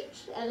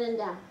re-reach, and then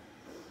down.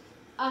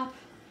 Up,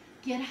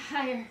 get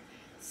higher.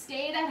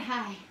 Stay that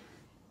high.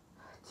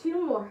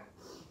 2 more.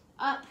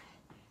 Up,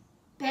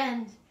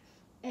 bend,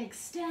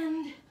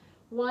 extend.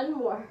 1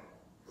 more.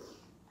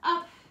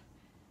 Up,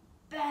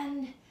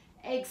 bend,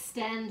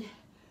 extend,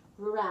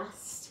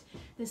 rest.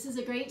 This is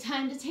a great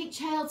time to take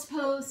child's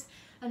pose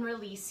and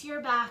release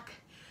your back.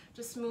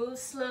 Just move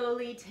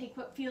slowly, take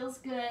what feels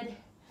good.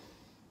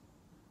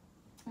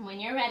 And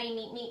when you're ready,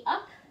 meet me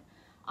up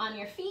on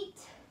your feet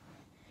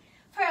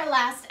for our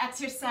last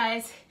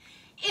exercise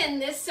in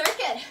this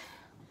circuit.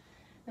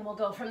 Then we'll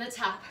go from the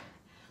top.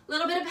 A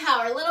little bit of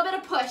power, a little bit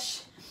of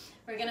push.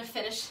 We're gonna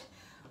finish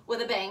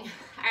with a bang.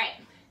 All right,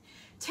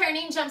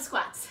 turning jump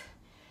squats.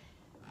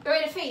 Go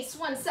right to face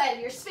one side of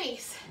your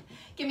space.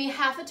 Give me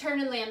half a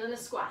turn and land in a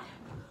squat.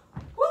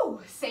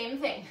 Woo, same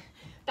thing.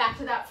 Back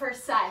to that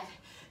first side.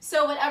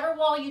 So whatever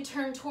wall you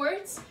turn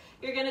towards,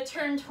 you're gonna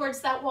turn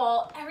towards that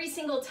wall every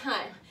single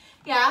time.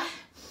 Yeah?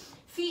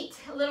 Feet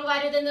a little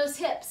wider than those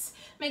hips.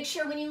 Make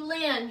sure when you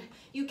land,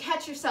 you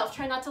catch yourself.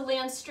 Try not to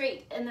land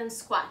straight and then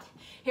squat.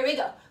 Here we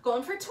go.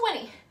 Going for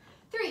 20.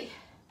 3,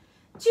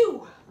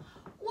 2,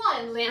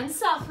 1. Land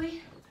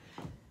softly.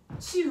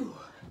 2,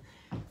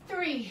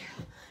 3.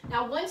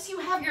 Now once you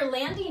have your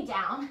landing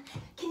down,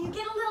 can you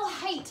get a little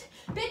height?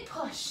 Big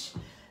push.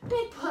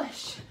 Big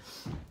push.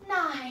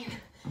 9.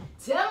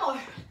 10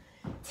 more.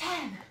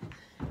 10,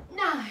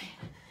 9,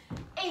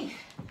 8,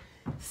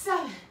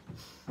 7,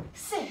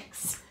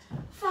 6,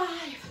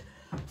 5,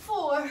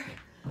 4,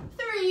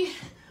 3,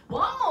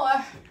 1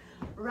 more.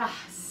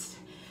 Rest.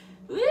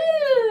 Woo!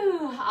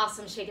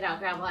 Awesome. Shake it out.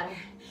 Grab water.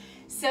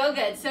 So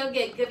good. So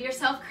good. Give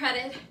yourself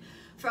credit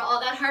for all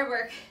that hard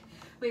work.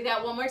 We've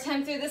got 1 more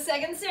time through the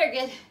second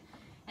circuit,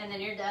 and then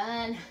you're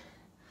done.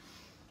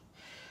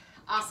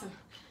 Awesome.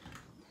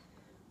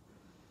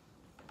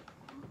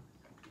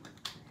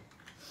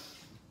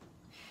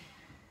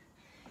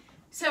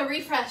 So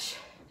refresh.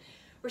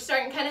 We're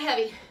starting kind of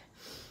heavy.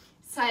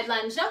 Side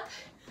lunge up,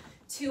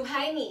 2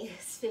 high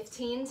knees,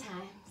 15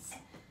 times.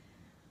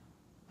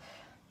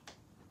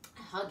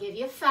 I'll give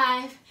you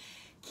 5.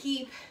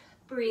 Keep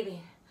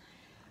breathing.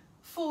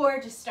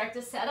 4, just start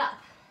to set up.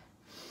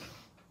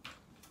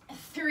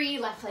 3,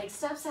 left leg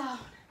steps out.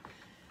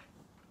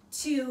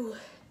 2,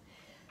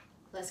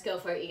 let's go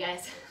for it, you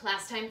guys.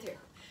 Last time through.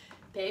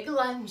 Big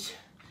lunge.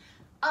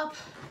 Up,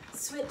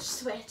 switch,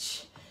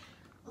 switch.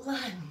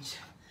 Lunge.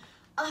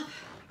 Up,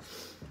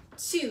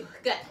 2,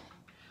 good.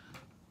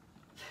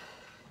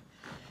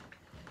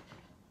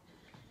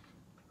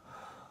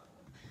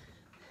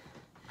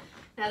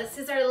 Now this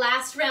is our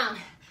last round.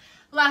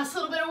 Last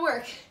little bit of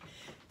work.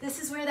 This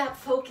is where that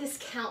focus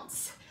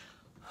counts.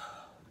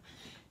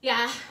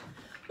 Yeah,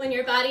 when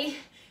your body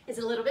is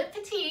a little bit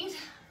fatigued,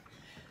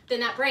 then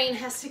that brain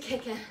has to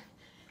kick in.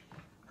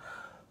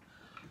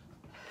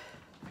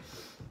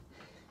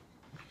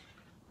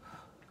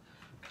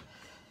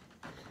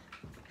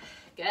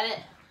 Good.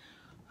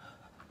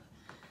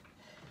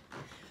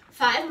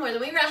 5 more,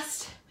 then we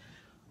rest.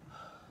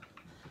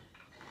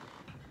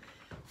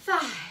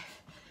 5,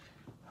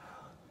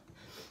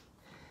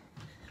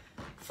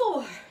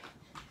 4,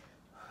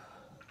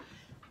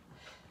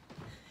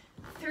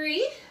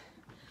 3,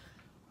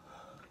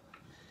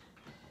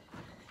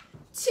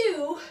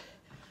 2,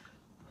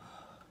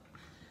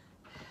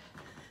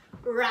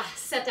 rest.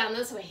 Set down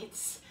those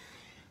weights.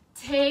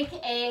 Take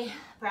a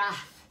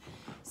breath.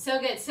 So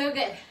good, so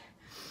good.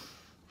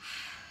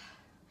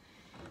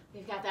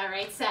 We've got that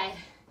right side.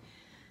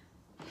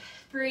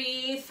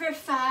 Breathe for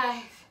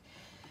 5.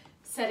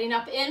 Setting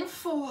up in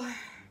 4,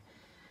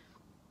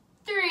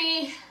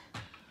 3,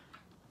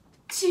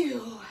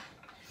 2.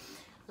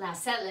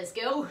 Last set, let's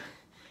go.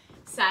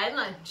 Side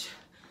lunge.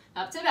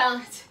 Up to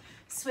balance.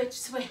 Switch,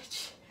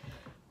 switch.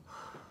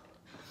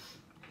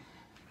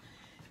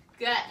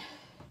 Good.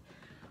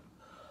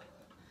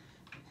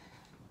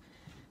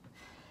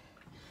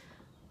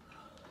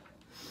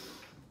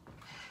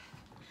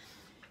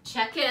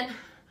 Check in.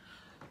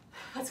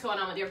 What's going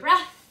on with your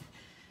breath?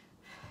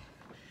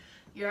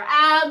 Your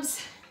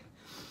abs?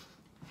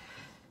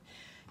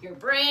 Your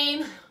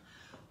brain?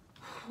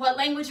 What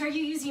language are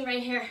you using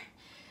right here?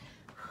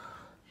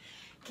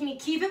 Can you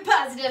keep it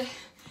positive?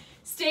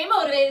 Stay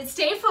motivated,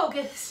 stay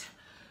focused.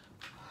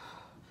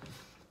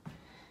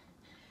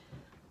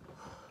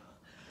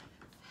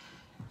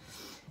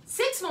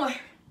 Six more.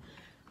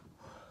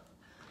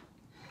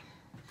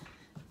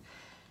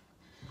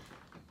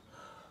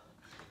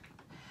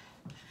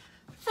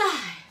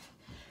 5,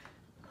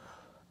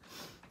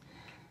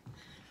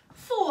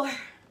 4,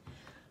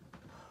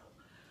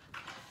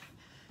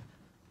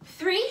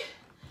 3,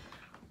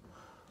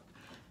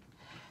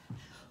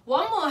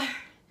 1 more.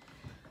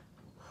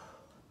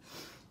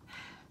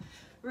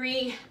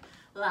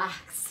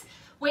 Relax.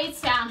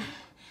 Weights down.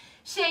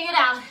 Shake it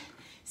out.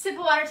 Sip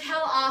a water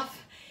towel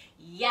off.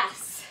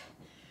 Yes.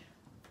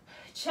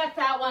 Check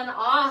that one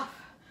off.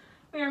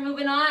 We're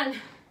moving on.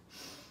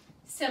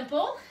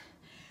 Simple,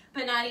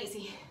 but not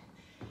easy.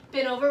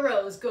 Bend over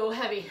rows. Go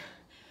heavy.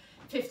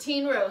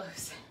 15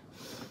 rows.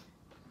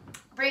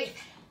 Breathe.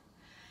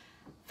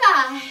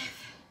 5,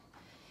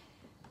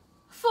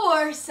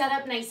 4. Set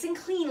up nice and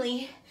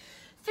cleanly.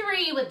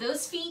 3 with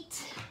those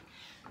feet.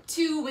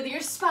 2 with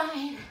your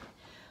spine.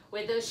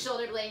 With those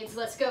shoulder blades.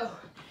 Let's go.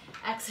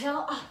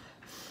 Exhale up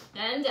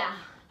and down.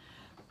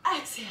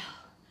 Exhale.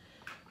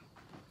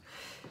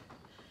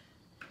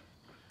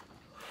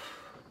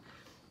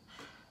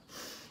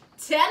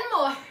 Ten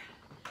more.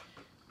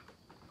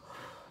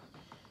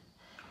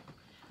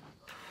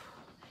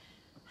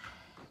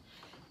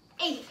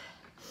 8,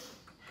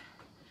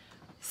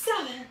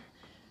 7,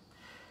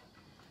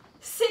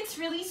 6,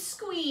 really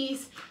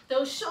squeeze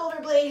those shoulder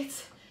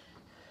blades.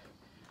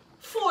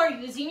 4,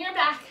 using your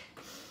back.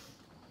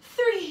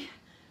 3,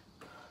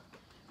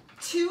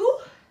 2,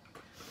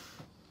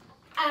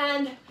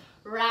 and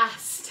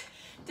rest.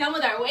 Done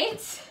with our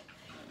weights.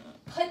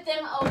 Put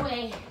them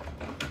away.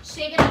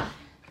 Shake it off.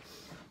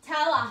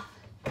 Towel off.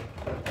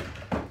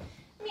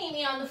 Meet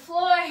me on the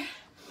floor.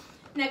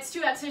 Next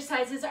 2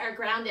 exercises are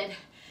grounded.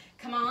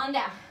 Come on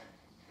down.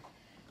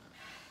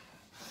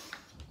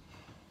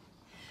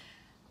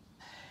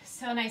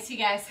 So nice, you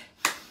guys.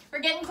 We're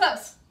getting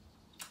close.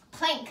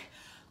 Plank,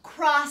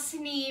 cross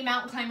knee,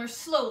 mountain climber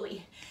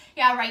slowly.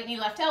 Yeah, right knee,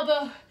 left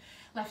elbow.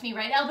 Left knee,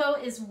 right elbow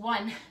is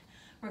 1.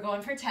 We're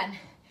going for 10.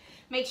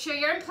 Make sure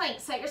you're in plank.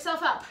 Set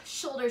yourself up.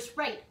 Shoulders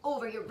right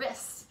over your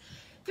wrists.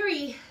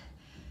 3,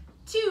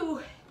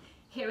 2,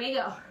 here we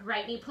go.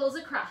 Right knee pulls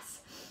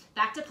across.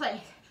 Back to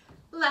plank.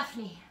 Left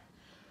knee,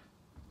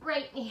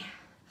 right knee,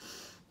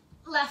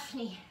 left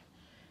knee.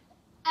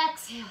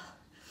 Exhale,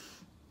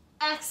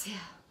 exhale.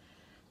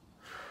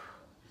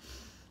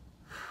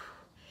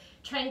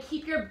 Try and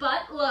keep your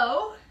butt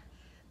low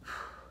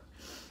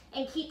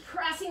and keep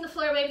pressing the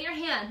floor away with your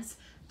hands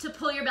to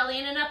pull your belly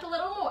in and up a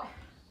little more.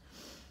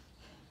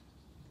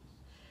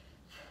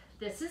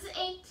 This is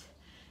 8,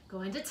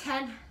 going to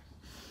 10,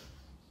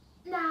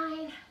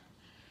 9,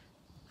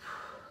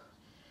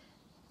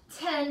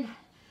 10,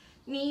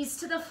 knees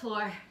to the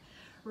floor,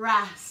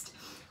 rest.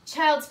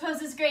 Child's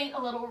pose is great,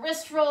 a little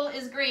wrist roll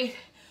is great.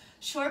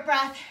 Short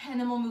breath, and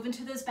then we'll move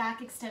into those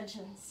back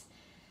extensions.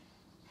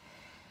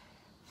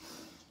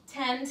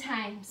 10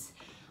 times.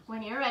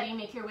 When you're ready,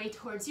 make your way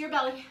towards your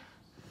belly.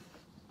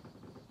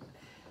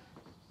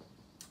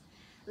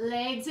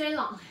 Legs are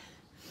long,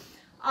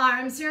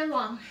 arms are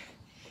long.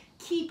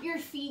 Keep your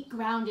feet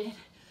grounded.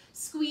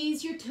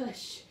 Squeeze your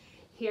tush.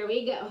 Here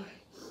we go.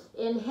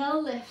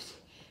 Inhale, lift.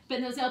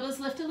 Bend those elbows,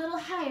 lift a little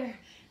higher.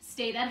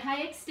 Stay that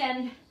high,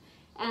 extend,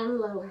 and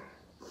lower.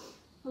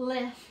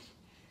 Lift,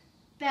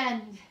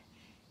 bend,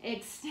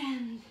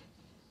 extend,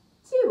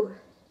 2,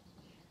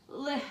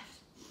 lift,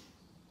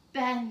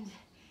 bend,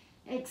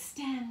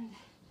 extend,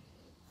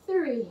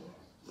 3,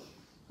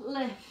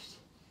 lift,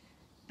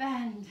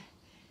 bend,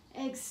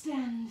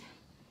 extend,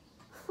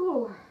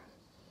 4,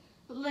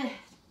 lift,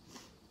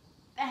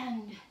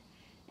 bend,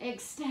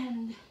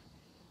 extend,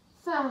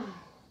 5,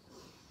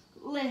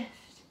 lift,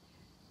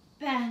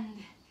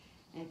 bend,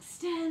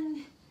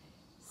 extend,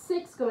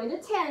 6, going to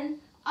 10,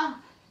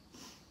 up,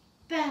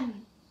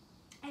 bend,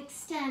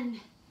 extend,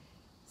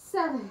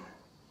 7,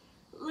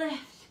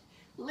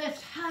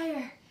 lift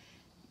higher,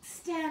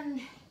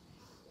 extend,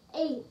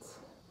 8,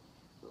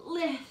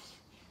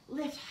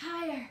 lift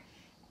higher,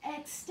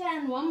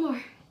 extend, one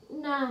more,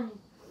 9,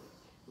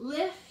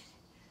 lift,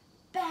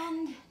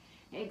 bend,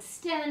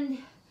 extend,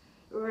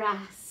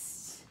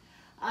 rest.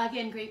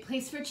 Again, great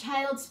place for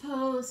child's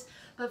pose,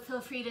 but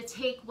feel free to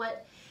take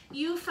what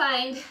you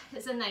find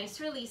is a nice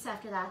release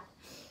after that.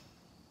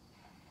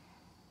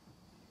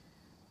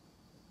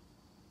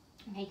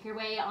 Make your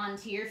way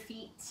onto your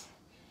feet.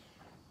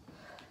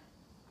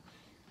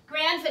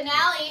 Grand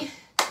finale.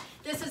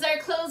 This is our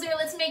closer.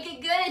 Let's make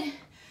it good.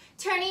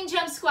 Turning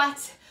jump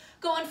squats.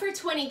 Going for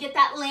 20. Get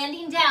that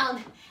landing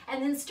down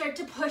and then start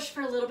to push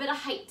for a little bit of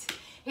height.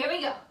 Here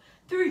we go.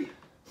 3,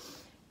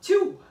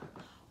 2,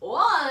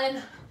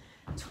 1.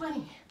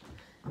 20,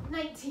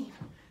 19.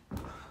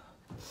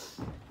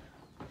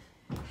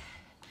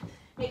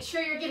 Make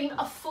sure you're getting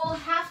a full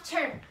half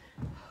turn.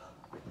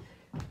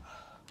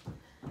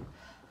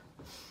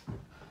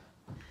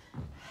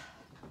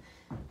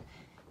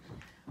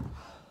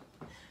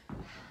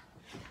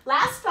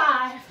 Last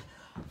 5,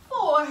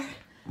 4,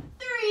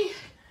 3,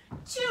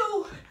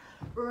 2,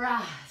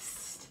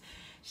 rest.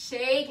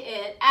 Shake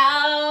it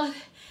out.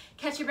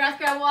 Catch your breath,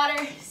 grab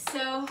water.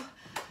 So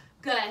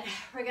good.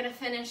 We're gonna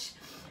finish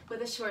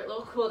with a short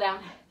little cool down.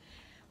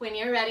 When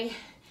you're ready,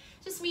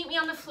 just meet me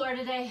on the floor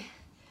today.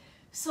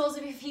 Soles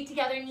of your feet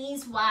together,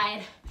 knees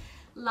wide.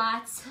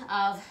 Lots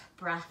of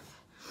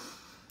breath.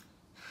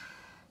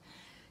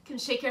 You can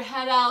shake your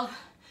head out,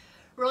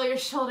 roll your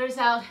shoulders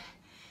out.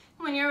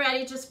 When you're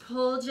ready, just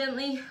pull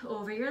gently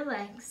over your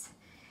legs.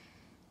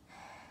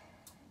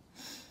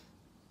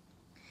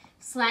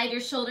 Slide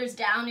your shoulders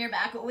down your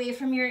back, away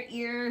from your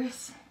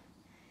ears.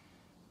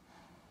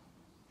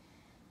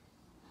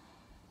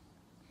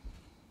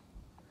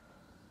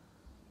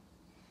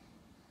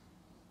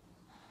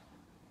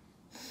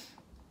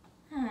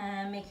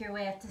 Make your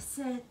way up to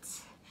sit.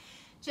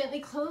 Gently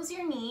close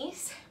your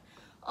knees.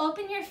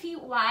 Open your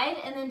feet wide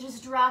and then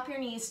just drop your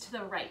knees to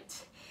the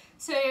right.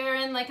 So you're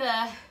in like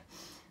a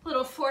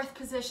little fourth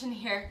position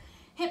here.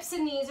 Hips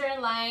and knees are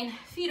in line.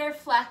 Feet are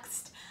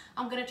flexed.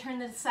 I'm going to turn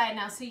to the side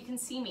now so you can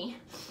see me.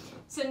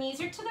 So knees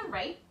are to the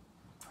right.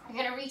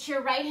 You're going to reach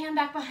your right hand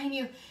back behind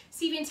you.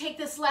 See if you can take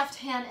this left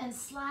hand and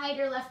slide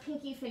your left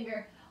pinky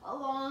finger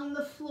along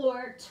the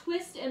floor.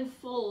 Twist and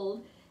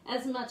fold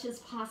as much as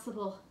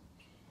possible.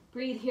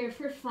 Breathe here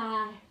for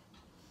 5,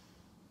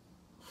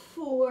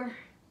 4,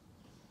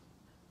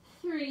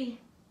 3,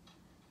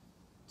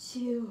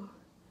 2.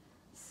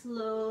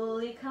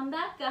 Slowly come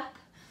back up.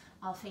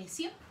 I'll face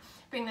you.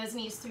 Bring those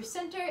knees through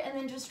center and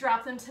then just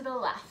drop them to the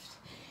left.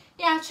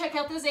 Yeah, check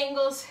out those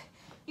angles.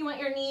 You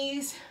want your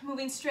knees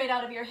moving straight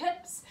out of your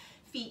hips,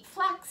 feet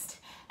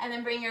flexed, and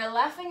then bring your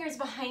left fingers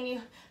behind you.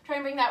 Try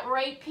and bring that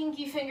right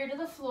pinky finger to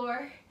the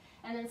floor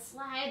and then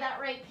slide that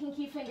right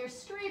pinky finger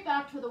straight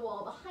back to the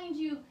wall behind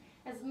you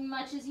as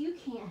much as you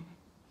can.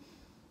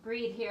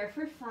 Breathe here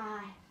for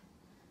 5,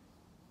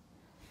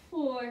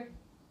 4,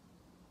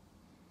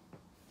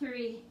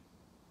 3,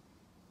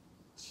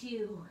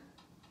 2,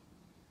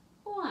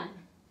 1.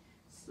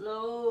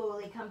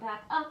 Slowly come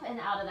back up and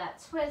out of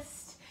that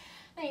twist.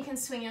 Then you can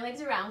swing your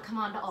legs around, come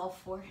onto all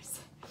fours.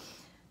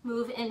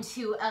 Move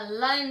into a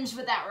lunge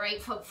with that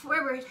right foot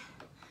forward.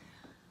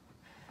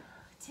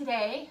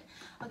 Today,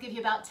 I'll give you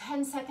about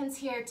 10 seconds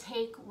here.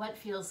 Take what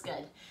feels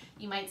good.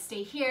 You might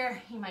stay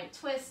here, you might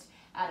twist,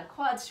 add a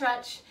quad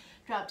stretch,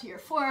 drop to your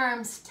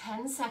forearms,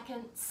 10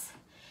 seconds.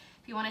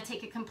 If you want to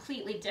take a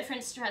completely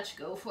different stretch,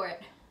 go for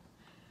it.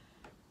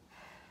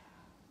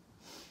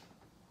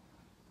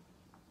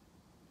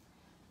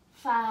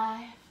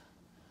 5,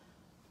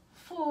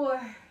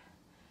 4,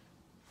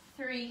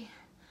 3,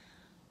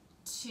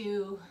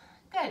 2.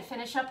 Good.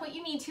 Finish up what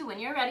you need to. When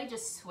you're ready,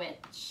 just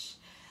switch.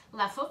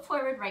 Left foot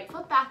forward, right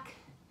foot back.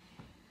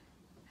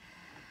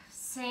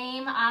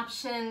 Same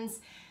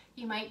options.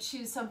 You might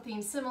choose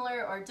something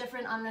similar or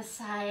different on this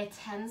side.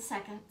 10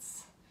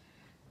 seconds.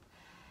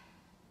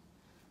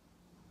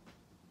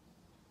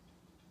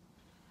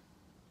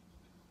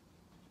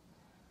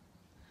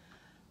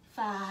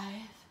 5,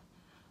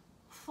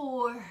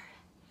 4,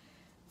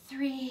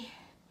 3,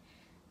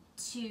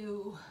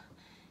 2.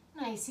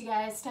 Nice, you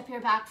guys. Step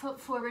your back foot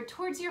forward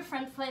towards your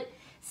front foot.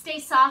 Stay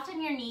soft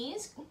in your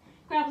knees.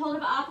 Grab hold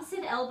of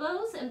opposite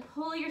elbows and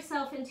pull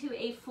yourself into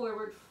a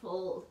forward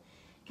fold.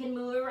 You can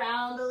move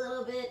around a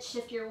little bit,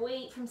 shift your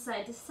weight from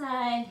side to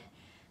side,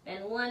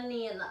 bend one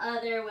knee and the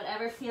other,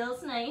 whatever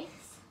feels nice.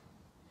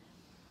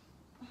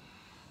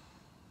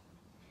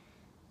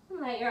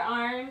 Let your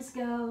arms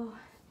go.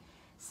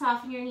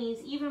 Soften your knees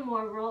even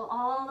more. Roll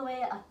all the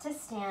way up to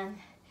stand.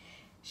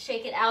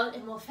 Shake it out,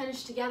 and we'll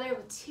finish together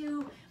with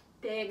 2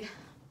 big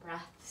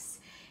breaths.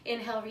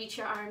 Inhale, reach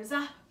your arms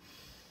up.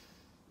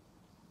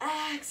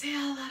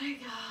 Exhale, let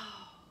it go.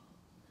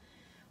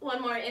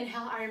 One more,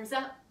 inhale, arms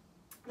up.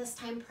 This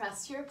time,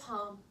 press your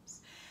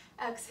palms.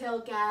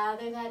 Exhale,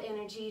 gather that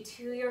energy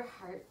to your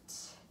heart.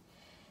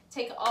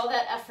 Take all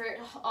that effort,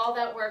 all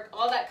that work,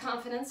 all that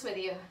confidence with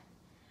you.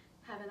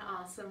 Have an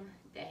awesome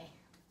day.